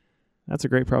market. That's a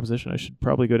great proposition. I should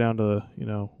probably go down to,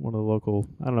 one of the local,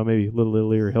 I don't know, maybe Little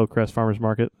Italy or Hillcrest Farmers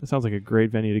Market. It sounds like a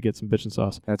great venue to get some bitch and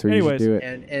sauce. That's where anyways, you should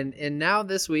do it. and now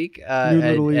this week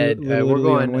Little we're Italy on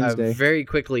going Wednesday. very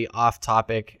quickly off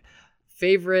topic.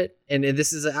 Favorite, and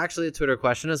this is actually a Twitter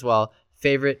question as well.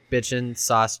 Favorite bitchin'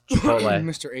 sauce Chipotle?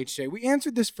 Mr. HJ, we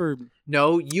answered this for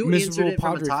No, you Miserable answered it from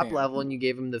a Padre top fan. level, and you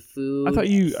gave him the food. I thought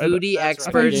you- I- foodie that's right.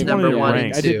 experts I just number wanted to 1 rank.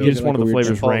 and I did 2. You give just it wanted like the a weird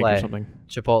flavors ranked or Chipotle. something.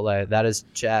 Chipotle. That is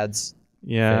Chad's.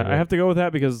 Yeah, favorite. I have to go with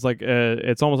that because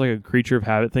it's almost like a creature of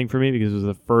habit thing for me because it was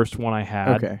the first one I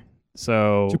had. okay.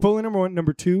 So Chipotle number 1,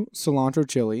 number 2, cilantro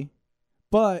chili.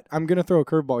 But I'm gonna throw a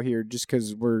curveball here just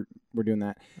because we're doing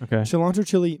that. okay. Cilantro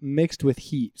chili mixed with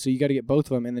heat, so you got to get both of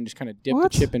them and then just kind of dip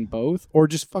What? the chip in both, or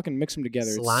just fucking mix them together.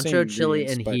 It's the same Cilantro, chili,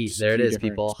 ingredients, and but heat. just There a it few is,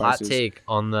 different people. spices. Hot take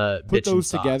on the Put bitchin' those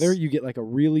sauce. together, you get like a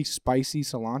really spicy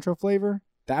cilantro flavor.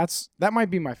 that might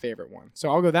be my favorite one. So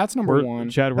I'll go. That's number one.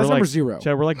 Chad, that's we're number like 0.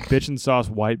 Chad, we're like bitch and sauce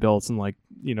white belts, and like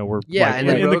we're and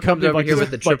then in the Ro comes over here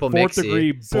with the triple fourth mixy.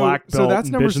 degree black belt. So that's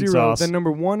and number bitch and 0. sauce. Then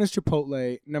number 1 is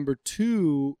Chipotle. Number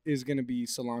 2 is gonna be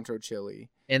cilantro chili.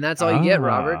 And that's all you get,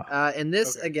 Robert. And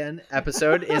this again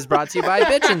episode is brought to you by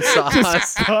Bitch and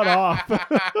Sauce. Cut off.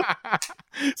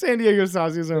 San Diego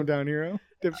Sauce's hometown hero.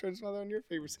 Dip shrimp smother on your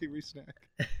favorite savory snack.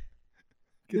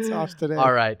 Get sauce today.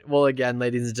 All right. Well, again,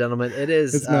 ladies and gentlemen, it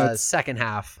is nuts. second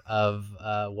half of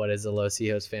what is a Los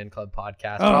Hijos Fan Club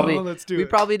podcast. Let's do it. We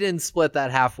probably didn't split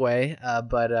that halfway,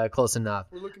 but close enough.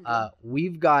 We're looking good.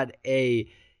 We've got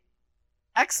a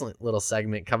excellent little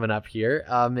segment coming up here,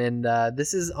 and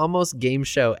this is almost game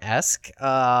show-esque.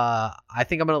 I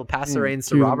think I'm going to pass the reins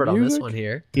to Cue Robert on this music. one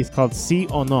here. It's called Si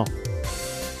or No.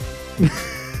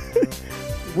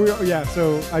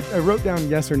 So I wrote down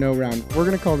yes or no round. We're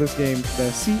going to call this game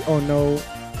the Si or No.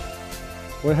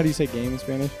 How do you say game in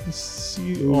Spanish?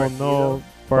 Si or No.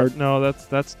 No,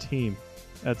 that's team.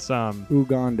 That's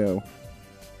Ugando.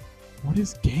 What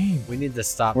is game? We need to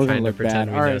stop We're trying gonna to look bad.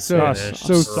 pretend we All know right, so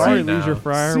Spanish. Sorry, right now. Leisure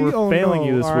Fryer. Si We're or failing no.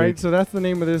 you this All week. right, so that's the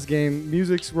name of this game.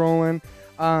 Music's rolling.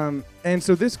 And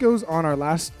so this goes on our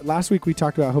last week we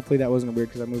talked about, hopefully that wasn't weird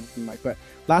because I moved the mic, but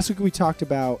last week we talked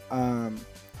about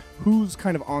who's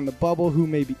kind of on the bubble, who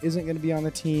maybe isn't going to be on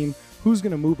the team, who's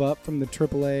going to move up from the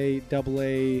AAA,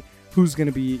 AA, who's going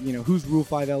to be, who's Rule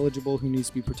 5 eligible, who needs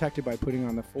to be protected by putting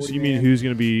on the 40. So you mean who's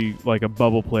going to be like a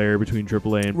bubble player between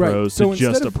AAA and Right. pros So to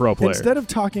just instead a pro player? Instead of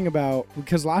talking about,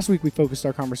 because last week we focused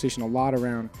our conversation a lot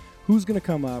around who's going to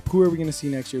come up, who are we going to see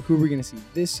next year, who are we going to see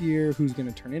this year, who's going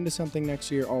to turn into something next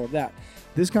year, all of that.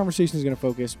 This conversation is going to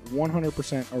focus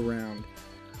 100% around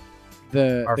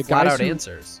the Our guys flat-out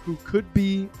answers. who could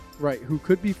be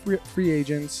free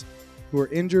agents, who are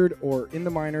injured or in the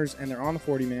minors and they're on the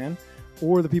 40-man,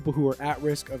 or the people who are at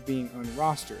risk of being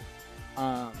unrostered.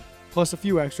 Plus a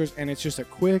few extras, and it's just a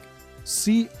quick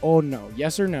sí or no,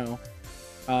 yes or no.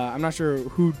 I'm not sure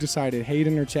who decided,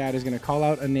 Hayden or Chad is going to call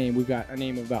out a name. We've got a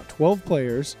name of about 12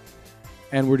 players,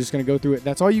 and we're just going to go through it.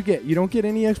 That's all you get. You don't get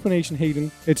any explanation,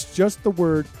 Hayden. It's just the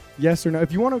word yes or no.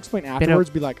 If you want to explain afterwards,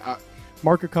 be like,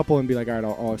 mark a couple and be like, all right,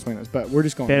 I'll explain this. But we're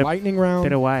just going lightning round.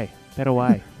 Better way. All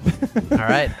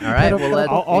right.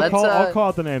 Well, I'll call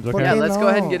out the names. Okay. Yeah, let's go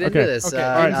ahead and get into Okay. this. Okay.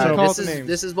 All right, so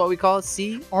this is what we call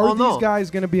sí Are or no. these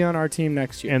guys going to be on our team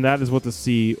next year? And that is what the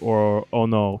C or O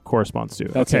no corresponds to.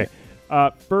 That's okay.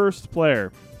 First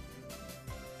player,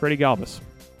 Freddie Galvis.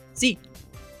 Sí.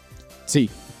 C.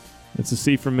 It's a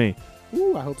C from me.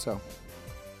 Ooh, I hope so.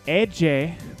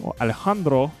 AJ or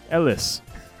Alejandro Ellis.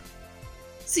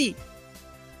 Sí.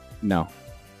 No.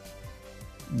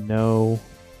 No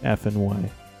effing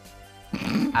way.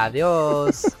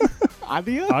 Adios.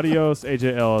 Adios,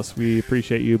 AJ Ellis. We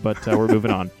appreciate you, but we're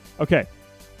moving on. Okay.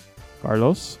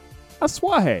 Carlos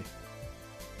Asuaje.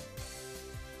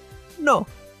 No.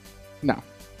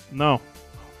 No.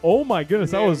 Oh my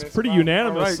goodness, that was pretty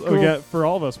unanimous All right, cool. for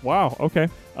all of us. Wow. Okay.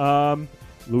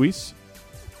 Luis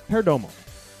Perdomo.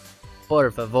 Por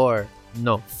favor.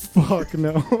 No. Fuck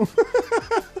no.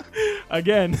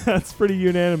 Again, that's pretty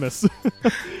unanimous.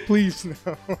 Please no.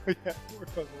 Yeah, por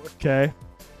favor. Okay.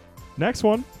 Next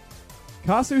one.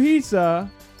 Kazuhisa.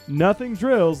 Nothing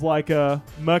drills like a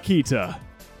Makita.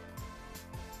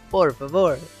 Por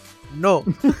favor. No.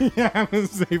 Yeah, I'm going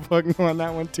to say fuck no on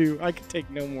that one too. I could take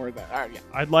no more of that. All right, yeah.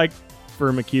 I'd like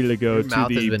for Makita to go Your to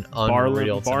mouth has the been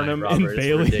unreal Barnum tonight, and Robert. It's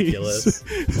Bailey's ridiculous.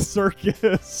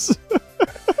 circus.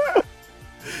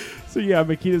 So yeah,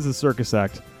 Makita's a circus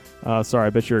act. Sorry, I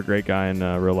bet you're a great guy in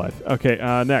real life. Okay,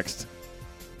 next.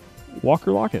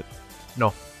 Walker Lockett.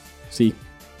 No. C.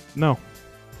 No.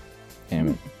 Damn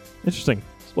it. Interesting.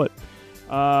 Split.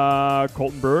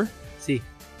 Colton Brewer. Sí.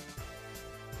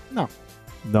 No.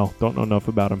 No, don't know enough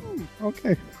about him.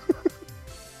 Okay.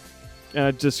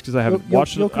 Just because I haven't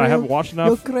watched. I haven't watched enough.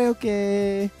 Yo creo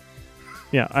que...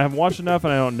 Yeah, I haven't watched enough,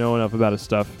 and I don't know enough about his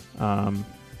stuff. Not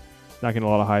getting a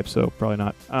lot of hype, so probably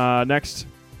not. Next,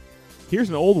 here's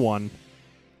an old one,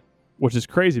 which is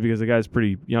crazy because the guy's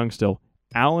pretty young still.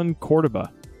 Alan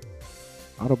Cordoba.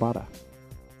 Autobata.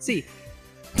 Sí.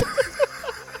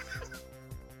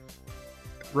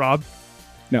 Rob?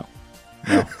 No.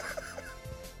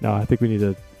 No, I think we need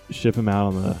to ship him out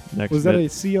on the next. Was that a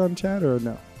C on chat or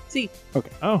no? Sí.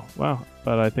 Okay. Oh, wow.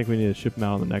 But I think we need to ship him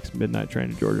out on the next midnight train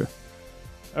to Georgia.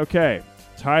 Okay.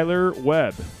 Tyler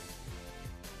Webb.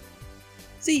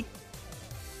 Sí.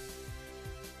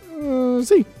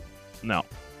 C. No.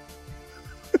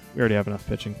 We already have enough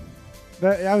pitching.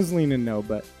 I was leaning no,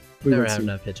 but we Never would have see.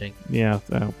 enough pitching. Yeah,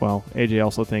 well, AJ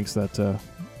also thinks that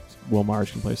Will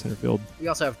Myers can play center field. We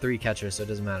also have 3 catchers, so it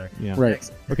doesn't matter. Yeah. Right.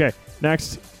 Next. Okay,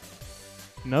 next.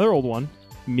 Another old one,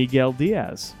 Miguel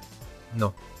Diaz.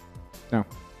 No.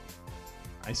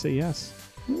 I say yes.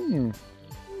 Hmm.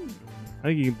 I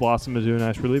think he can blossom into a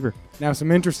nice reliever. Now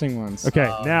some interesting ones. Okay,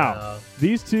 Oh, now no.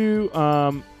 these two,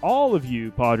 all of you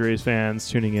Padres fans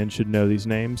tuning in should know these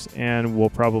names, and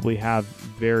will probably have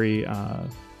very,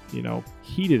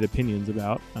 heated opinions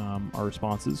about our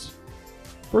responses.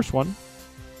 First one,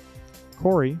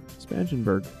 Corey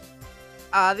Spangenberg.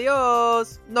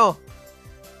 Adios. No.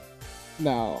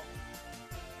 No.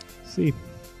 See,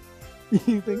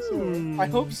 You think so? I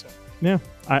hope so. yeah,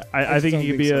 I just think don't he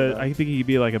could think be so, though. I think he could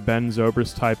be like a Ben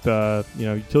Zobrist type,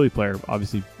 utility player.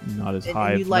 Obviously, not as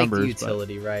high And you of like numbers. the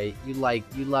utility, right? You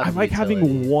love. I like having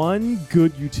utility. one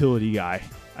good utility guy.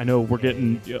 I know we're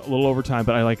getting a little over time,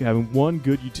 but I like having one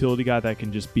good utility guy that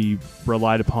can just be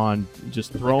relied upon.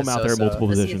 Just throw Like him a out there at Sosa. multiple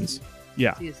A positions. CSC.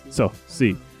 Yeah. CSC. So,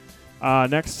 C.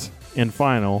 Next and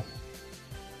final,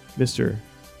 Mr.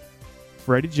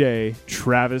 Freddie J.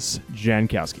 Travis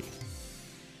Jankowski.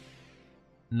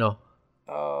 No.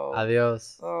 Oh.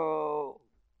 Adios. Oh.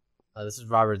 Oh, this is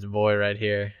Robert's boy right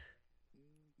here.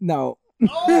 No.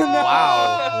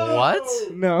 Wow.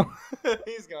 What? No.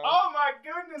 He's gone. Oh my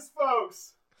goodness,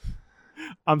 folks!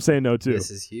 I'm saying no too. This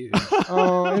is huge.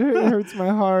 Oh, it hurts my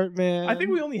heart, man. I think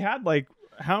we only had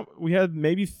we had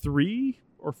maybe 3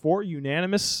 or 4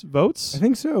 unanimous votes. I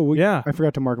think so. Yeah. I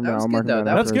forgot to mark them That down. was I'll good, mark though. them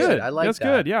That down. That's was good. I like That's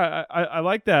that. good. Yeah, I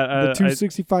like that. The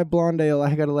 265 blonde ale,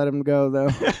 I gotta let him go though.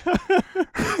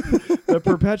 The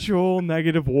perpetual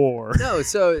negative war. No,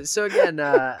 so again,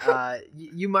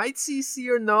 you might see C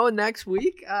or no next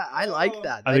week. I like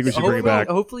that. I think we should bring it back.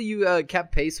 Hopefully, you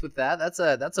kept pace with that. That's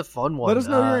a fun one. Let us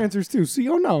know your answers too. See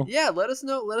or no? Yeah, let us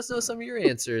know. Let us know some of your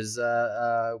answers.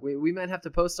 We might have to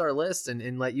post our list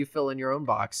and let you fill in your own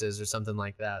boxes or something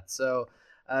like that. So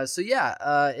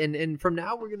yeah, and from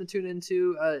now we're gonna tune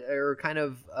into or kind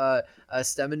of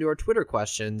stem into our Twitter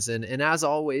questions, and as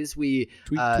always we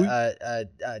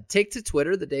take to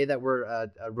Twitter the day that we're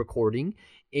recording.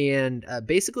 And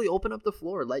basically open up the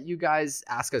floor. Let you guys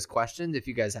ask us questions. If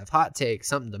you guys have hot takes,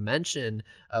 something to mention,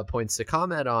 points to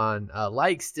comment on,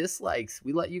 likes, dislikes,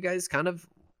 we let you guys kind of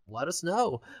let us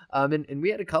know. And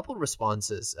we had a couple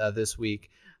responses this week.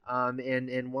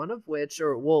 And one of which,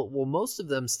 or most of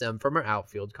them stem from our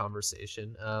outfield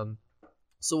conversation.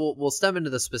 So we'll stem into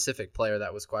the specific player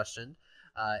that was questioned.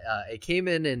 It came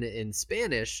in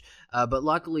Spanish, but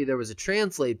luckily there was a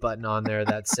translate button on there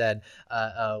that said,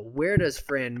 where does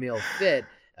Franmil fit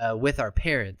with our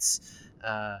parents?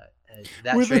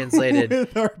 That translated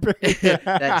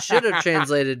that should have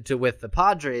translated to with the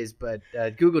Padres, but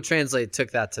Google Translate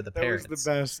took that to the parents. That was the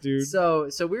best, dude. So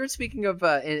we were speaking of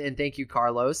and thank you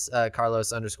Carlos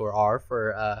 _R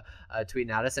for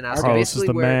tweeting at us and asking Carlos basically is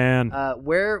the man.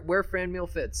 where Franmil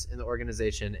fits in the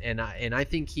organization, and I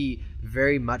think he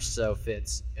very much so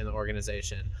fits in the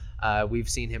organization. We've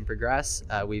seen him progress.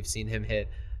 We've seen him hit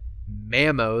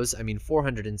mammos. I mean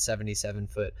 477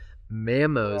 foot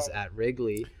mammos at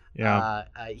Wrigley. Yeah.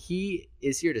 He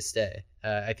is here to stay.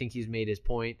 I think he's made his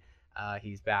point.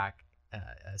 He's back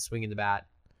swinging the bat.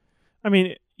 I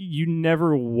mean, you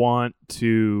never want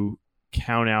to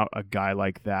count out a guy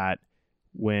like that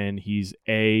when he's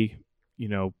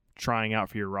trying out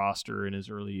for your roster in his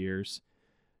early years.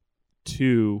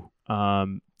 2,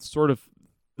 sort of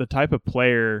the type of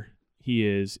player he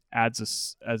is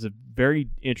adds a very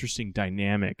interesting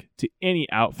dynamic to any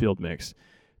outfield mix,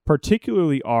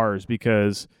 particularly ours,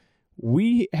 because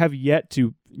we have yet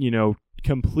to,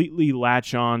 completely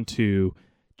latch on to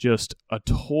just a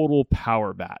total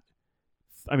power bat.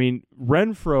 I mean,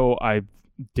 Renfroe, I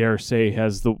dare say,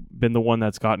 has been the one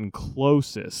that's gotten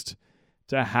closest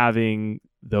to having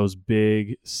those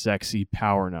big, sexy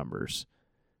power numbers.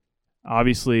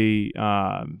 Obviously,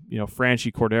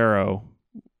 Franchy Cordero,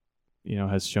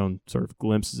 has shown sort of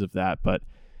glimpses of that, but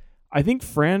I think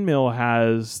Franmil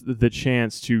has the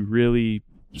chance to really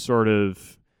sort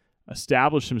of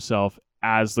establish himself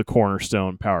as the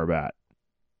cornerstone power bat.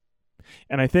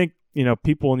 And I think,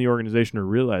 people in the organization are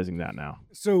realizing that now.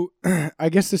 So I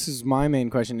guess this is my main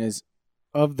question is,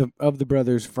 of the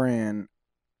brothers Fran,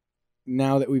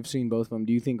 now that we've seen both of them,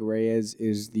 do you think Reyes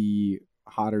is the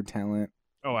hotter talent?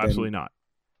 Oh, absolutely not.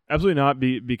 Absolutely not,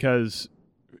 because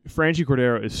Franchy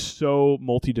Cordero is so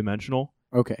multidimensional.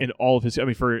 Okay. In all of his,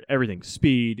 for everything,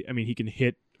 speed. He can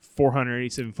hit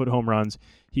 487 foot home runs.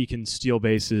 He can steal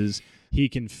bases. He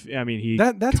can. He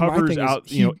that's covers my out.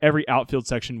 thing is every outfield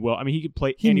section well. He could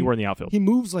play anywhere in the outfield. He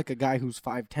moves like a guy who's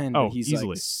 5'10", but he's easily.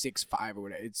 like 6'5" or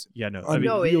whatever. It's no,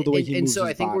 the way he moves so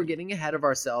his I think body. we're getting ahead of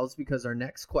ourselves because our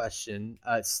next question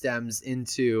stems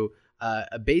into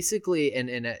basically,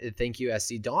 and thank you,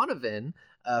 SC Donovan,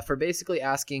 for basically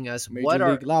asking us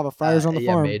Major League Lava fires on the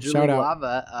farm. Major Shout League out.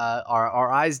 Lava,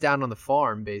 our eyes down on the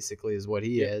farm, basically, is what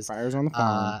he is. Fires on the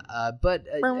farm. But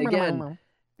again,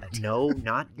 no,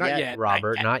 not yet,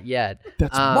 Robert, not yet.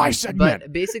 That's my segment.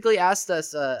 But basically asked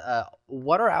us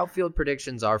what our outfield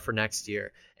predictions are for next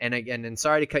year. And again, and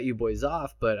sorry to cut you boys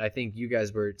off, but I think you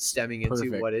guys were stemming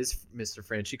into what is Mr.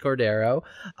 Franchy Cordero,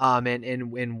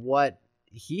 and what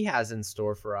he has in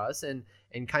store for us, and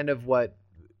kind of what.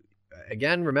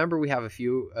 Again, remember we have a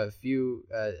few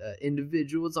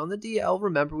individuals on the DL.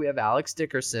 Remember we have Alex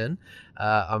Dickerson,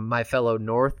 my fellow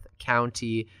North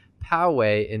County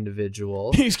Poway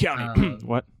individual. He's counting.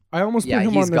 What? I almost put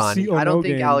him he's on the gone. CO I don't no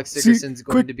think game. Alex Dickerson's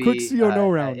going to be quick CO no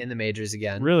round in the majors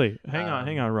again. Really? Hang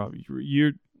on, Rob.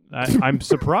 I'm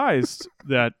surprised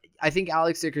that. I think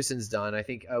Alex Dickerson's done. I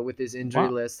think with his injury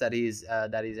list that he's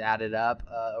added up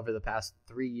over the past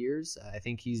 3 years, I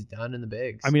think he's done in the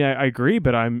bigs. I agree,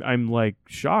 but I'm like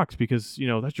shocked because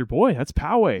that's your boy. That's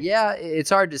Poway. Yeah, it's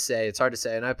hard to say.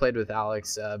 And I played with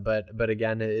Alex, but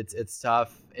again, it's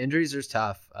tough. Injuries are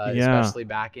tough, especially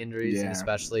back injuries and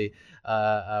especially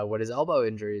his elbow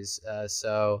injuries.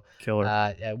 So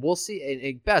killer. We'll see.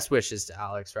 And best wishes to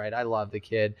Alex, right? I love the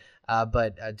kid.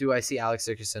 But do I see Alex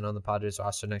Dickerson on the Padres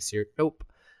roster next year? Nope.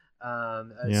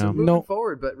 So moving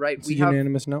forward, but right,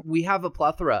 we have a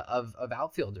plethora of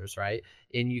outfielders, right?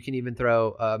 And you can even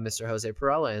throw Mr. Jose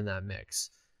Perella in that mix.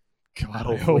 God,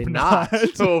 hopefully not.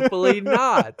 Hopefully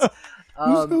not.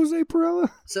 Who's Jose Perella?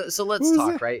 So let's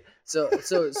talk, right? So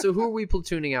who are we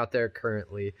platooning out there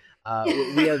currently?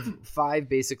 We have 5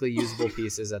 basically usable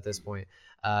pieces at this point.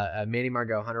 Manny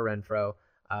Margot, Hunter Renfroe,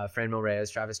 Franmil Reyes,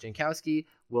 Travis Jankowski,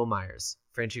 Will Myers,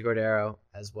 Franchy Cordero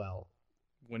as well.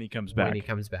 When he comes back.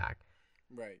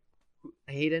 Right.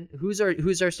 Hayden, who's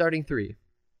our starting 3?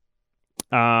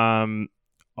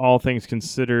 All things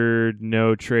considered,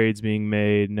 no trades being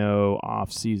made, no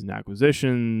off-season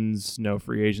acquisitions, no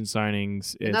free agent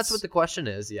signings. And that's what the question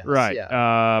is, yes. Right.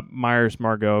 Yeah. Myers,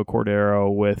 Margot,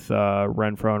 Cordero with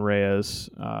Renfroe and Reyes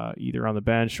either on the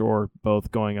bench or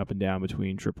both going up and down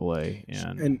between AAA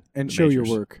and show your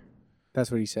work.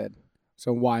 That's what he said.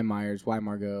 So why Myers? Why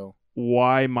Margot?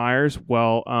 Why Myers?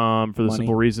 Well, for the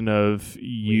simple reason of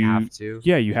you have to.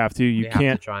 Yeah, you have to. You can't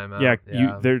have to try him out. Yeah,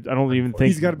 I don't even think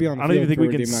he's got to be on the I don't even think we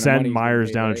can send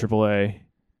Myers down to AAA.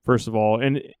 First of all,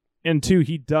 and 2,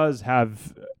 he does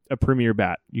have a premier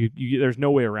bat. You there's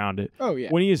no way around it. Oh yeah.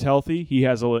 When he is healthy, he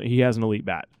has an elite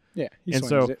bat. Yeah, and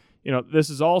so it. This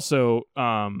is also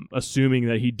assuming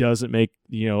that he doesn't make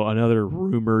another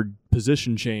rumored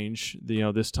position change.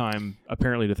 This time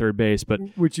apparently to third base, but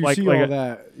which you see all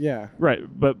that, yeah, right.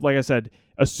 But like I said,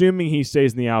 assuming he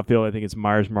stays in the outfield, I think it's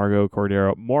Myers, Margot,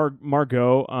 Cordero,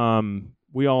 Margot.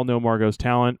 We all know Margot's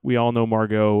talent. We all know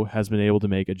Margot has been able to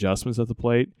make adjustments at the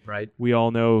plate. Right. We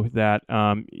all know that.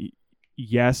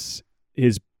 Yes,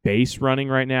 his base running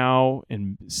right now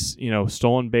and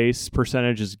stolen base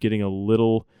percentage is getting a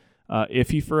little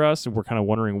iffy for us, and we're kind of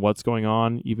wondering what's going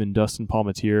on. Even Dustin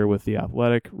Palmatier with The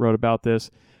Athletic wrote about this.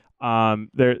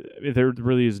 There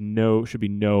really should be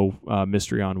no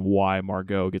mystery on why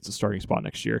Margot gets a starting spot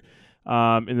next year.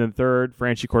 And then third,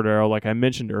 Franchy Cordero. Like I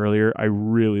mentioned earlier, I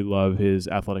really love his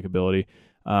athletic ability.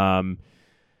 Not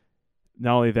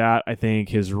only that, I think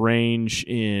his range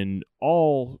in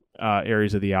all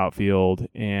areas of the outfield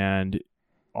and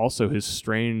also his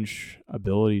strange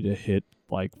ability to hit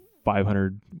like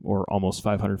 500 or almost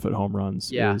 500 foot home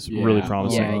runs is really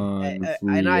promising.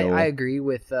 And I agree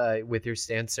with your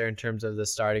stance there in terms of the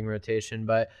starting rotation,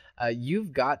 but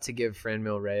you've got to give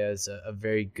Franmil Reyes a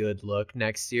very good look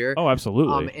next year. Oh,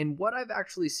 absolutely. And what I've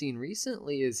actually seen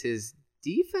recently is his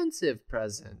defensive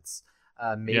presence,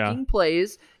 making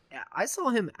plays. I saw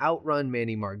him outrun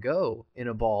Manny Margot in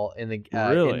a ball in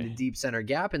the deep center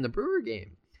gap in the Brewer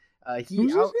game.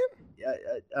 Who's this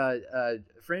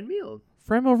Franmil.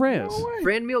 Franmil Reyes. No way.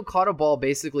 Franmil caught a ball,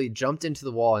 basically jumped into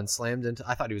the wall and slammed into.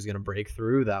 I thought he was going to break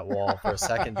through that wall for a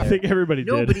second there. I think everybody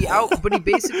did. But he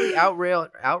basically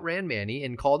outran Manny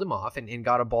and called him off and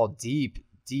got a ball deep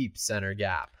center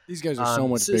gap. These guys are so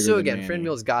much bigger. So again, than Manny.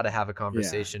 Franmil's got to have a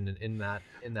conversation in that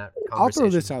conversation. I'll throw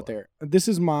this out there. This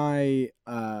is my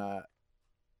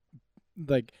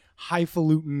like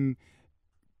highfalutin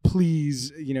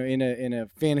please, in a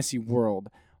fantasy world.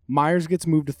 Myers gets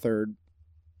moved to third.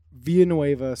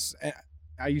 Villanueva,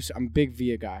 I'm a big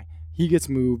Villa guy. He gets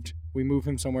moved. We move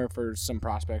him somewhere for some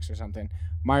prospects or something.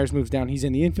 Myers moves down. He's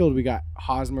in the infield. We got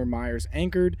Hosmer, Myers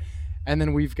anchored. And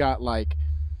then we've got like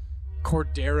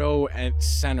Cordero at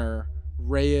center,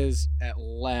 Reyes at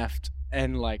left,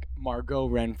 and like Margot,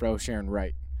 Renfroe, Sharon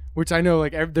Wright. Which I know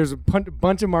like there's a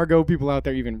bunch of Margot people out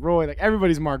there, even Roy. Like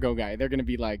everybody's Margot guy. They're going to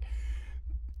be like,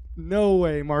 no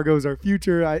way, Margot's our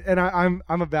future. I'm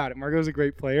about it. Margot's a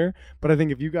great player, but I think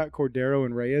if you got Cordero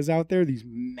and Reyes out there, these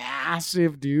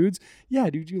massive dudes, yeah,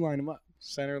 dude, you line them up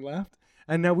center, left,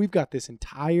 and now we've got this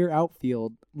entire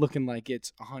outfield looking like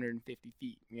it's 150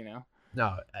 feet. You know?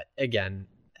 No, again,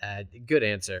 good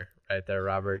answer right there,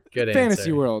 Robert. Good answer.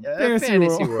 Fantasy world. Fantasy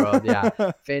world.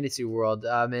 Yeah, fantasy world.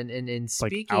 And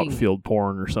speaking like outfield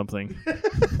porn or something.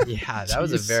 Yeah, that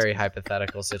was a very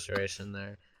hypothetical situation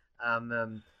there.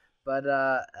 But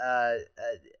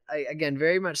again,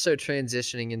 very much so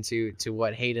transitioning into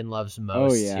what Hayden loves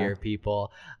most here,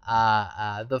 people.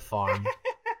 The farm.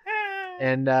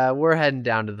 And we're heading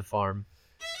down to the farm.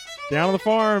 Down on the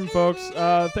farm, folks.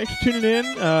 Thanks for tuning in.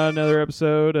 Another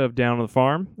episode of Down on the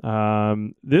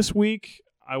Farm. This week,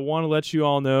 I want to let you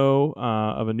all know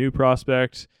of a new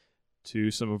prospect to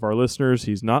some of our listeners.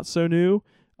 He's not so new.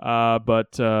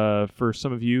 But for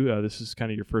some of you, this is kind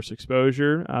of your first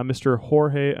exposure. Mr.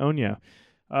 Jorge Oña.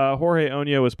 Jorge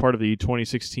Oña was part of the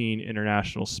 2016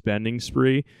 international spending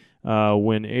spree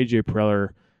when A.J. Preller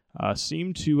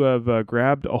seemed to have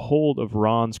grabbed a hold of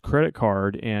Ron's credit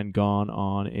card and gone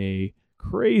on a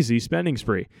crazy spending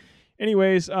spree.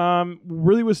 Anyways,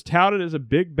 really was touted as a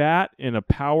big bat and a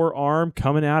power arm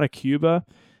coming out of Cuba.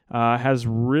 Has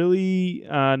really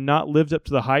not lived up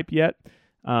to the hype yet.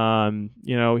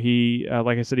 He,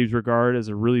 like I said, he was regarded as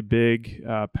a really big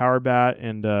power bat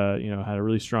and, had a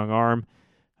really strong arm.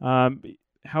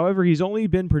 However, he's only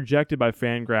been projected by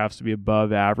Fangraphs to be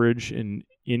above average in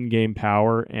game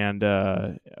power and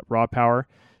raw power.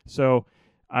 So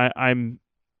I'm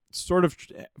sort of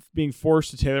being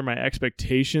forced to tailor my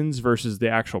expectations versus the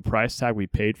actual price tag we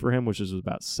paid for him, which is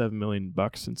about $7 million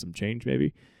and some change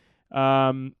maybe.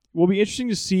 Will be interesting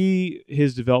to see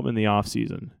his development in the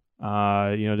offseason.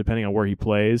 Depending on where he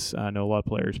plays. I know a lot of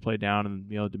players play down in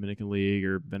the Dominican League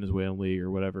or Venezuelan League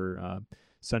or whatever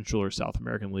Central or South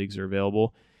American leagues are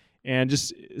available, and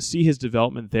just see his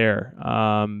development there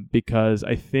because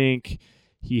I think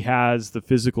he has the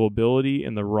physical ability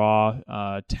and the raw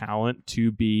talent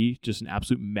to be just an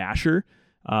absolute masher.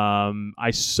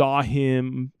 I saw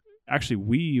him, actually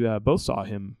we both saw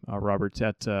him, Robert,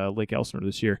 at Lake Elsinore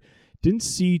this year. Didn't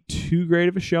see too great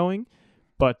of a showing.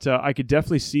 But I could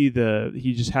definitely see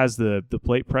he just has the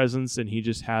plate presence, and he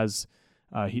just has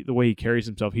the way he carries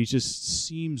himself. He just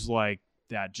seems like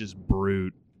that just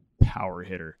brute power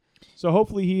hitter. So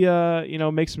hopefully he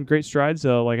makes some great strides,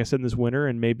 like I said, in this winter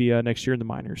and maybe next year in the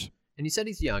minors. And you said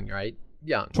he's young, right?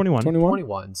 Young.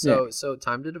 21. So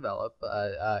time to develop.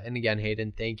 And again,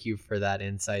 Hayden, thank you for that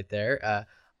insight there.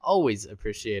 Always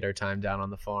appreciate our time down on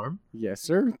the farm. Yes,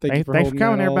 sir. Thanks for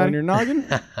coming, everybody. In your noggin.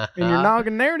 In your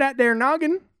noggin there, that there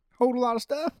noggin. Hold a lot of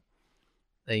stuff.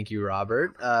 Thank you,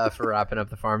 Robert, for wrapping up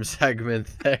the farm segment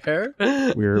there.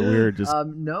 We're just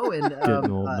getting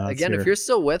again, here. If you're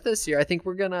still with us here, I think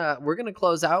we're gonna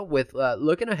close out with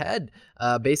looking ahead.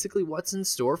 Basically, what's in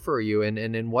store for you,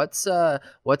 and what's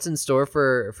in store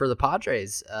for the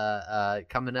Padres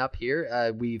coming up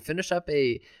here. We finish up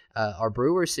our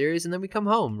Brewer series, and then we come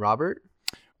home, Robert.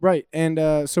 Right,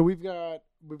 and so we've got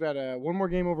one more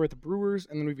game over at the Brewers,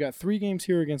 and then we've got 3 games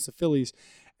here against the Phillies.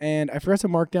 And I forgot to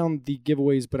mark down the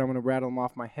giveaways, but I'm going to rattle them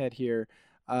off my head here.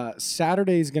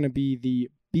 Saturday is going to be the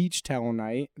beach towel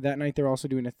night. That night they're also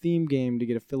doing a theme game to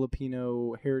get a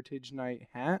Filipino Heritage Night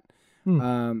hat.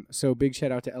 So big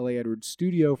shout out to LA Edwards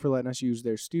Studio for letting us use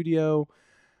their studio.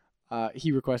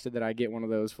 He requested that I get one of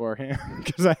those for him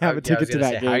because I have a ticket to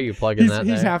that game. How are you plugging that?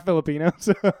 He's half Filipino,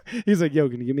 so he's like, "Yo,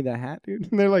 can you give me that hat, dude?"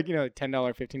 And they're like, $10, $15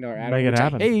 add-on, Make it which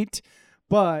happen. I hate,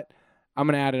 but I'm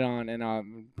gonna add it on and I'll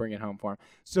bring it home for him.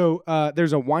 So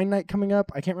there's a wine night coming up.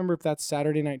 I can't remember if that's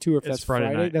Saturday night too or if that's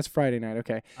Friday night. That's Friday night.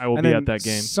 Okay. I will be at that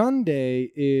game.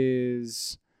 Sunday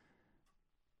is.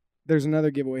 There's another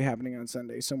giveaway happening on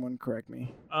Sunday. Someone correct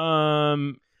me.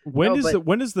 When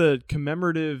is the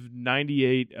commemorative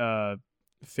 98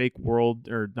 fake world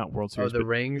or not World Series? The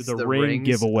rings. The ring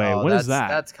giveaway. Oh, when is that?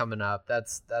 That's coming up.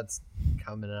 That's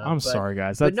coming up. I'm sorry,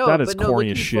 guys. That is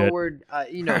corny as shit. Forward,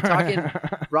 talking.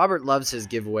 Robert loves his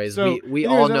giveaways. So, we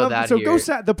all know that. So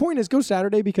here. the point is go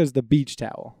Saturday because the beach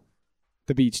towel.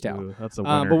 Ooh, that's a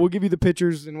winner. But we'll give you the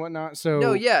pictures and whatnot.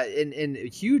 So and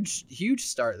huge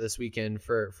start this weekend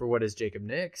for what is Jacob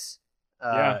Nix.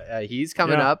 He's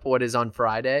coming up. What is on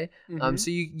Friday? Mm-hmm.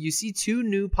 So you see 2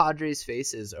 new Padres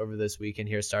faces over this weekend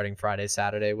here, starting Friday,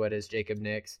 Saturday. What is Jacob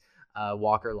Nix,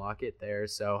 Walker Lockett there?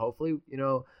 So hopefully,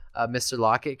 Mr.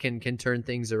 Lockett can turn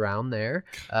things around there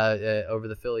over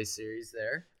the Phillies series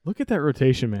there. Look at that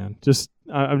rotation, man.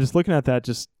 I'm just looking at that,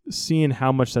 just seeing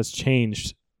how much that's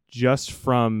changed just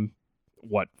from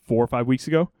 4 or 5 weeks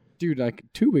ago. Dude, like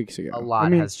 2 weeks ago. A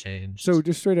lot has changed. So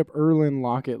just straight up Erlin,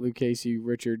 Lockett, Lucchesi,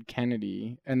 Richard,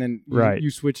 Kennedy, and then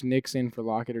you switch Nix in for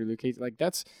Lockett or Lucchesi. Like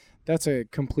that's a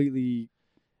completely...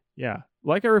 Yeah.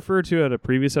 Like I referred to at a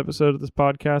previous episode of this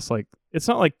podcast, like it's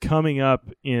not like coming up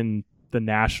in the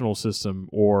national system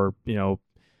or,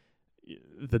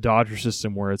 the Dodger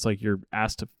system where it's like you're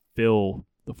asked to fill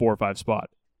the 4 or 5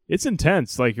 spot. It's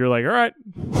intense. Like you're like, all right,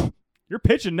 you're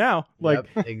pitching now. Like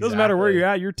exactly. Doesn't matter where you're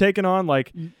at. You're taking on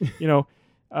like,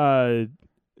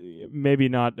 maybe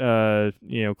not,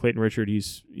 Clayton Richard.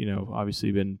 He's,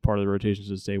 obviously been part of the rotation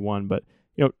since day one, but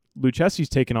Lucchesi's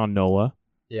taking on Nola.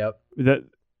 Yep. That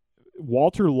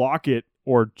Walter Lockett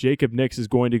or Jacob Nix is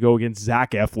going to go against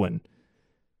Zach Eflin.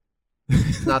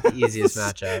 It's not the easiest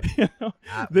matchup.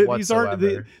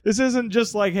 Whatsoever. This isn't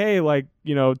just like, hey,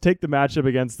 take the matchup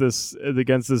against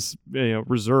this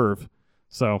reserve.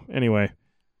 So anyway.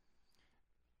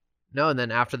 No, and then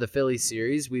after the Phillies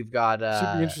series, we've got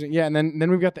should be interesting. Yeah, and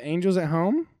then we've got the Angels at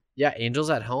home. Yeah, Angels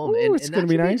at home. Ooh, and it's going to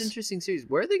be nice. An interesting series.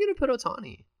 Where are they going to put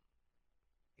Ohtani?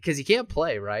 Because he can't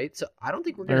play, right? So I don't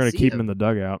think we're going to see him. They're going to keep him in the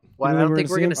dugout. Well, I don't think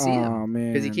we're going to see him. Oh,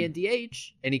 man. Because he can't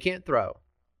DH and he can't throw.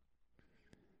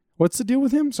 What's the deal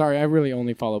with him? Sorry, I really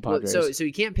only follow Padres. So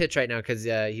he can't pitch right now because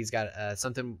he's got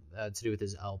something to do with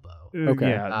his elbow. Okay.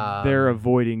 Yeah, they're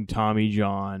avoiding Tommy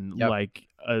John Yep.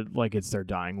 like it's their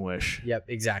dying wish. Yep,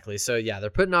 exactly. So yeah, they're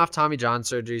putting off Tommy John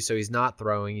surgery, so he's not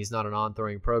throwing. He's not an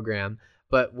on-throwing program.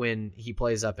 But when he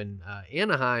plays up in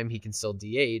Anaheim, he can still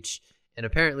DH. And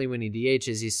apparently when he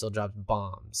DHs, he still drops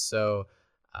bombs. So,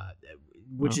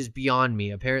 which is beyond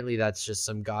me. Apparently that's just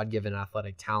some God-given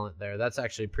athletic talent there. That's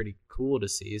actually pretty cool to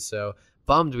see. So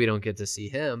bummed we don't get to see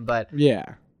him. But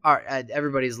yeah,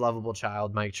 everybody's lovable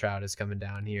child, Mike Trout, is coming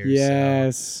down here.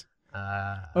 Yes.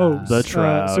 So, the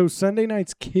Trout. So Sunday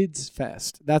night's Kids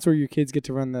Fest. That's where your kids get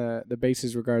to run the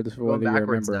bases regardless of whether you're a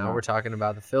member or now. not. We're talking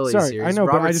about the Phillies Sorry, series. I know,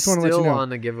 Robert's but I just want to let you know. on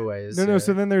the giveaways. No.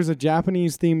 So then there's a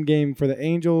Japanese themed game for the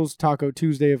Angels, Taco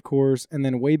Tuesday, of course, and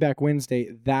then way back Wednesday.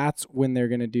 That's when they're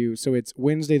gonna do. So it's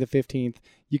Wednesday the 15th.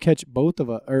 You catch both of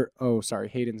us.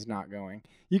 Hayden's not going.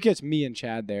 You catch me and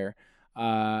Chad there.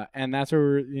 And that's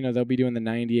where they'll be doing the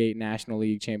 98 National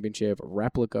League Championship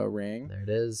replica ring. There it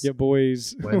is. Yeah,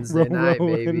 boys. Wednesday night,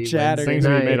 baby. And Chad Wednesday are Things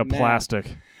gonna are night. made of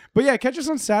plastic. But yeah, catch us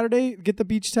on Saturday. Get the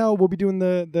beach towel. We'll be doing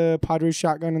the Padres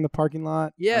shotgun in the parking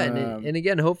lot. Yeah, and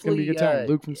again, hopefully, gonna be a good time.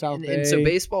 Luke from South Bay. And so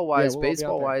baseball wise, we'll all be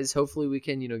out there. hopefully we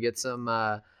can get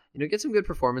some get some good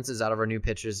performances out of our new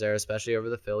pitchers there, especially over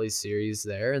the Phillies series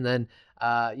there, and then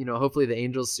hopefully the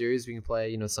Angels series we can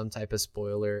play some type of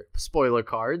spoiler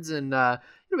cards and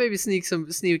maybe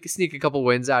sneak a couple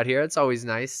wins out here. It's always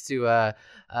nice to a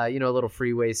little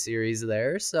freeway series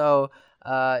there. So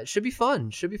it should be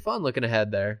fun. Looking ahead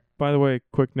there. By the way,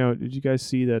 quick note: did you guys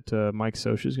see that Mike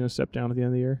Scioscia is going to step down at the end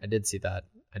of the year? I did see that.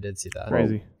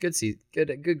 Crazy.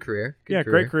 Good career.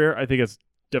 Great career. I think it's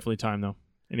definitely time though.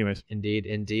 Anyways,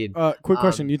 Indeed. Quick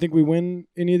question: do you think we win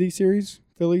any of these series?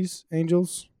 Phillies,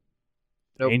 Angels,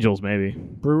 Nope. Angels maybe.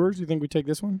 Brewers? You think we take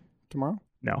this one tomorrow?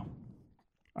 No.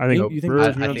 I think You think Brewers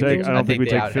I we don't think take. I don't think we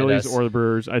they take outhit Phillies us. or the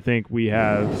Brewers. I think we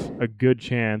have a good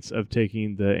chance of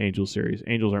taking the Angels series.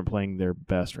 Angels aren't playing their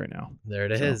best right now. There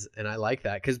it is, and I like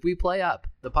that because we play up.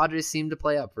 The Padres seem to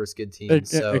play up versus good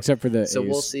teams. Except for the So A's.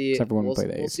 we'll see. Except for when we play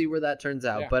the We'll A's. see where that turns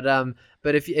out. Yeah.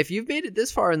 But if you've made it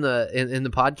this far in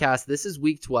the podcast, this is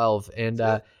week 12,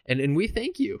 and we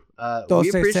thank you. We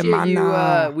appreciate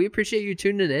you. We appreciate you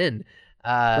tuning in.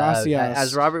 Gracias.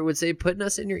 As Robert would say, putting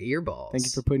us in your earballs. Thank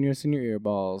you for putting us in your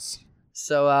earballs.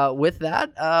 So with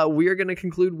that, we are going to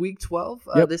conclude week 12.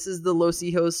 Yep. This is the Los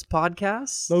Hijos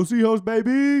podcast. Los Hijos,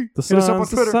 baby. The Hit us up on Suns,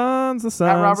 the Twitter. Suns, the Suns.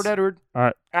 At Robert Edward. All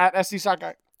right. At SD Sock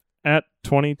Guy. At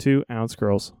 22-ounce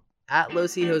girls. At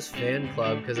Los Hijos fan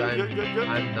club because I'm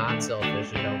not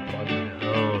selfish and don't plug my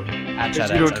own. At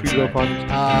Chad X, I'm sorry.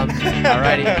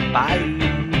 Alrighty, bye.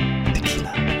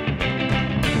 Tequila.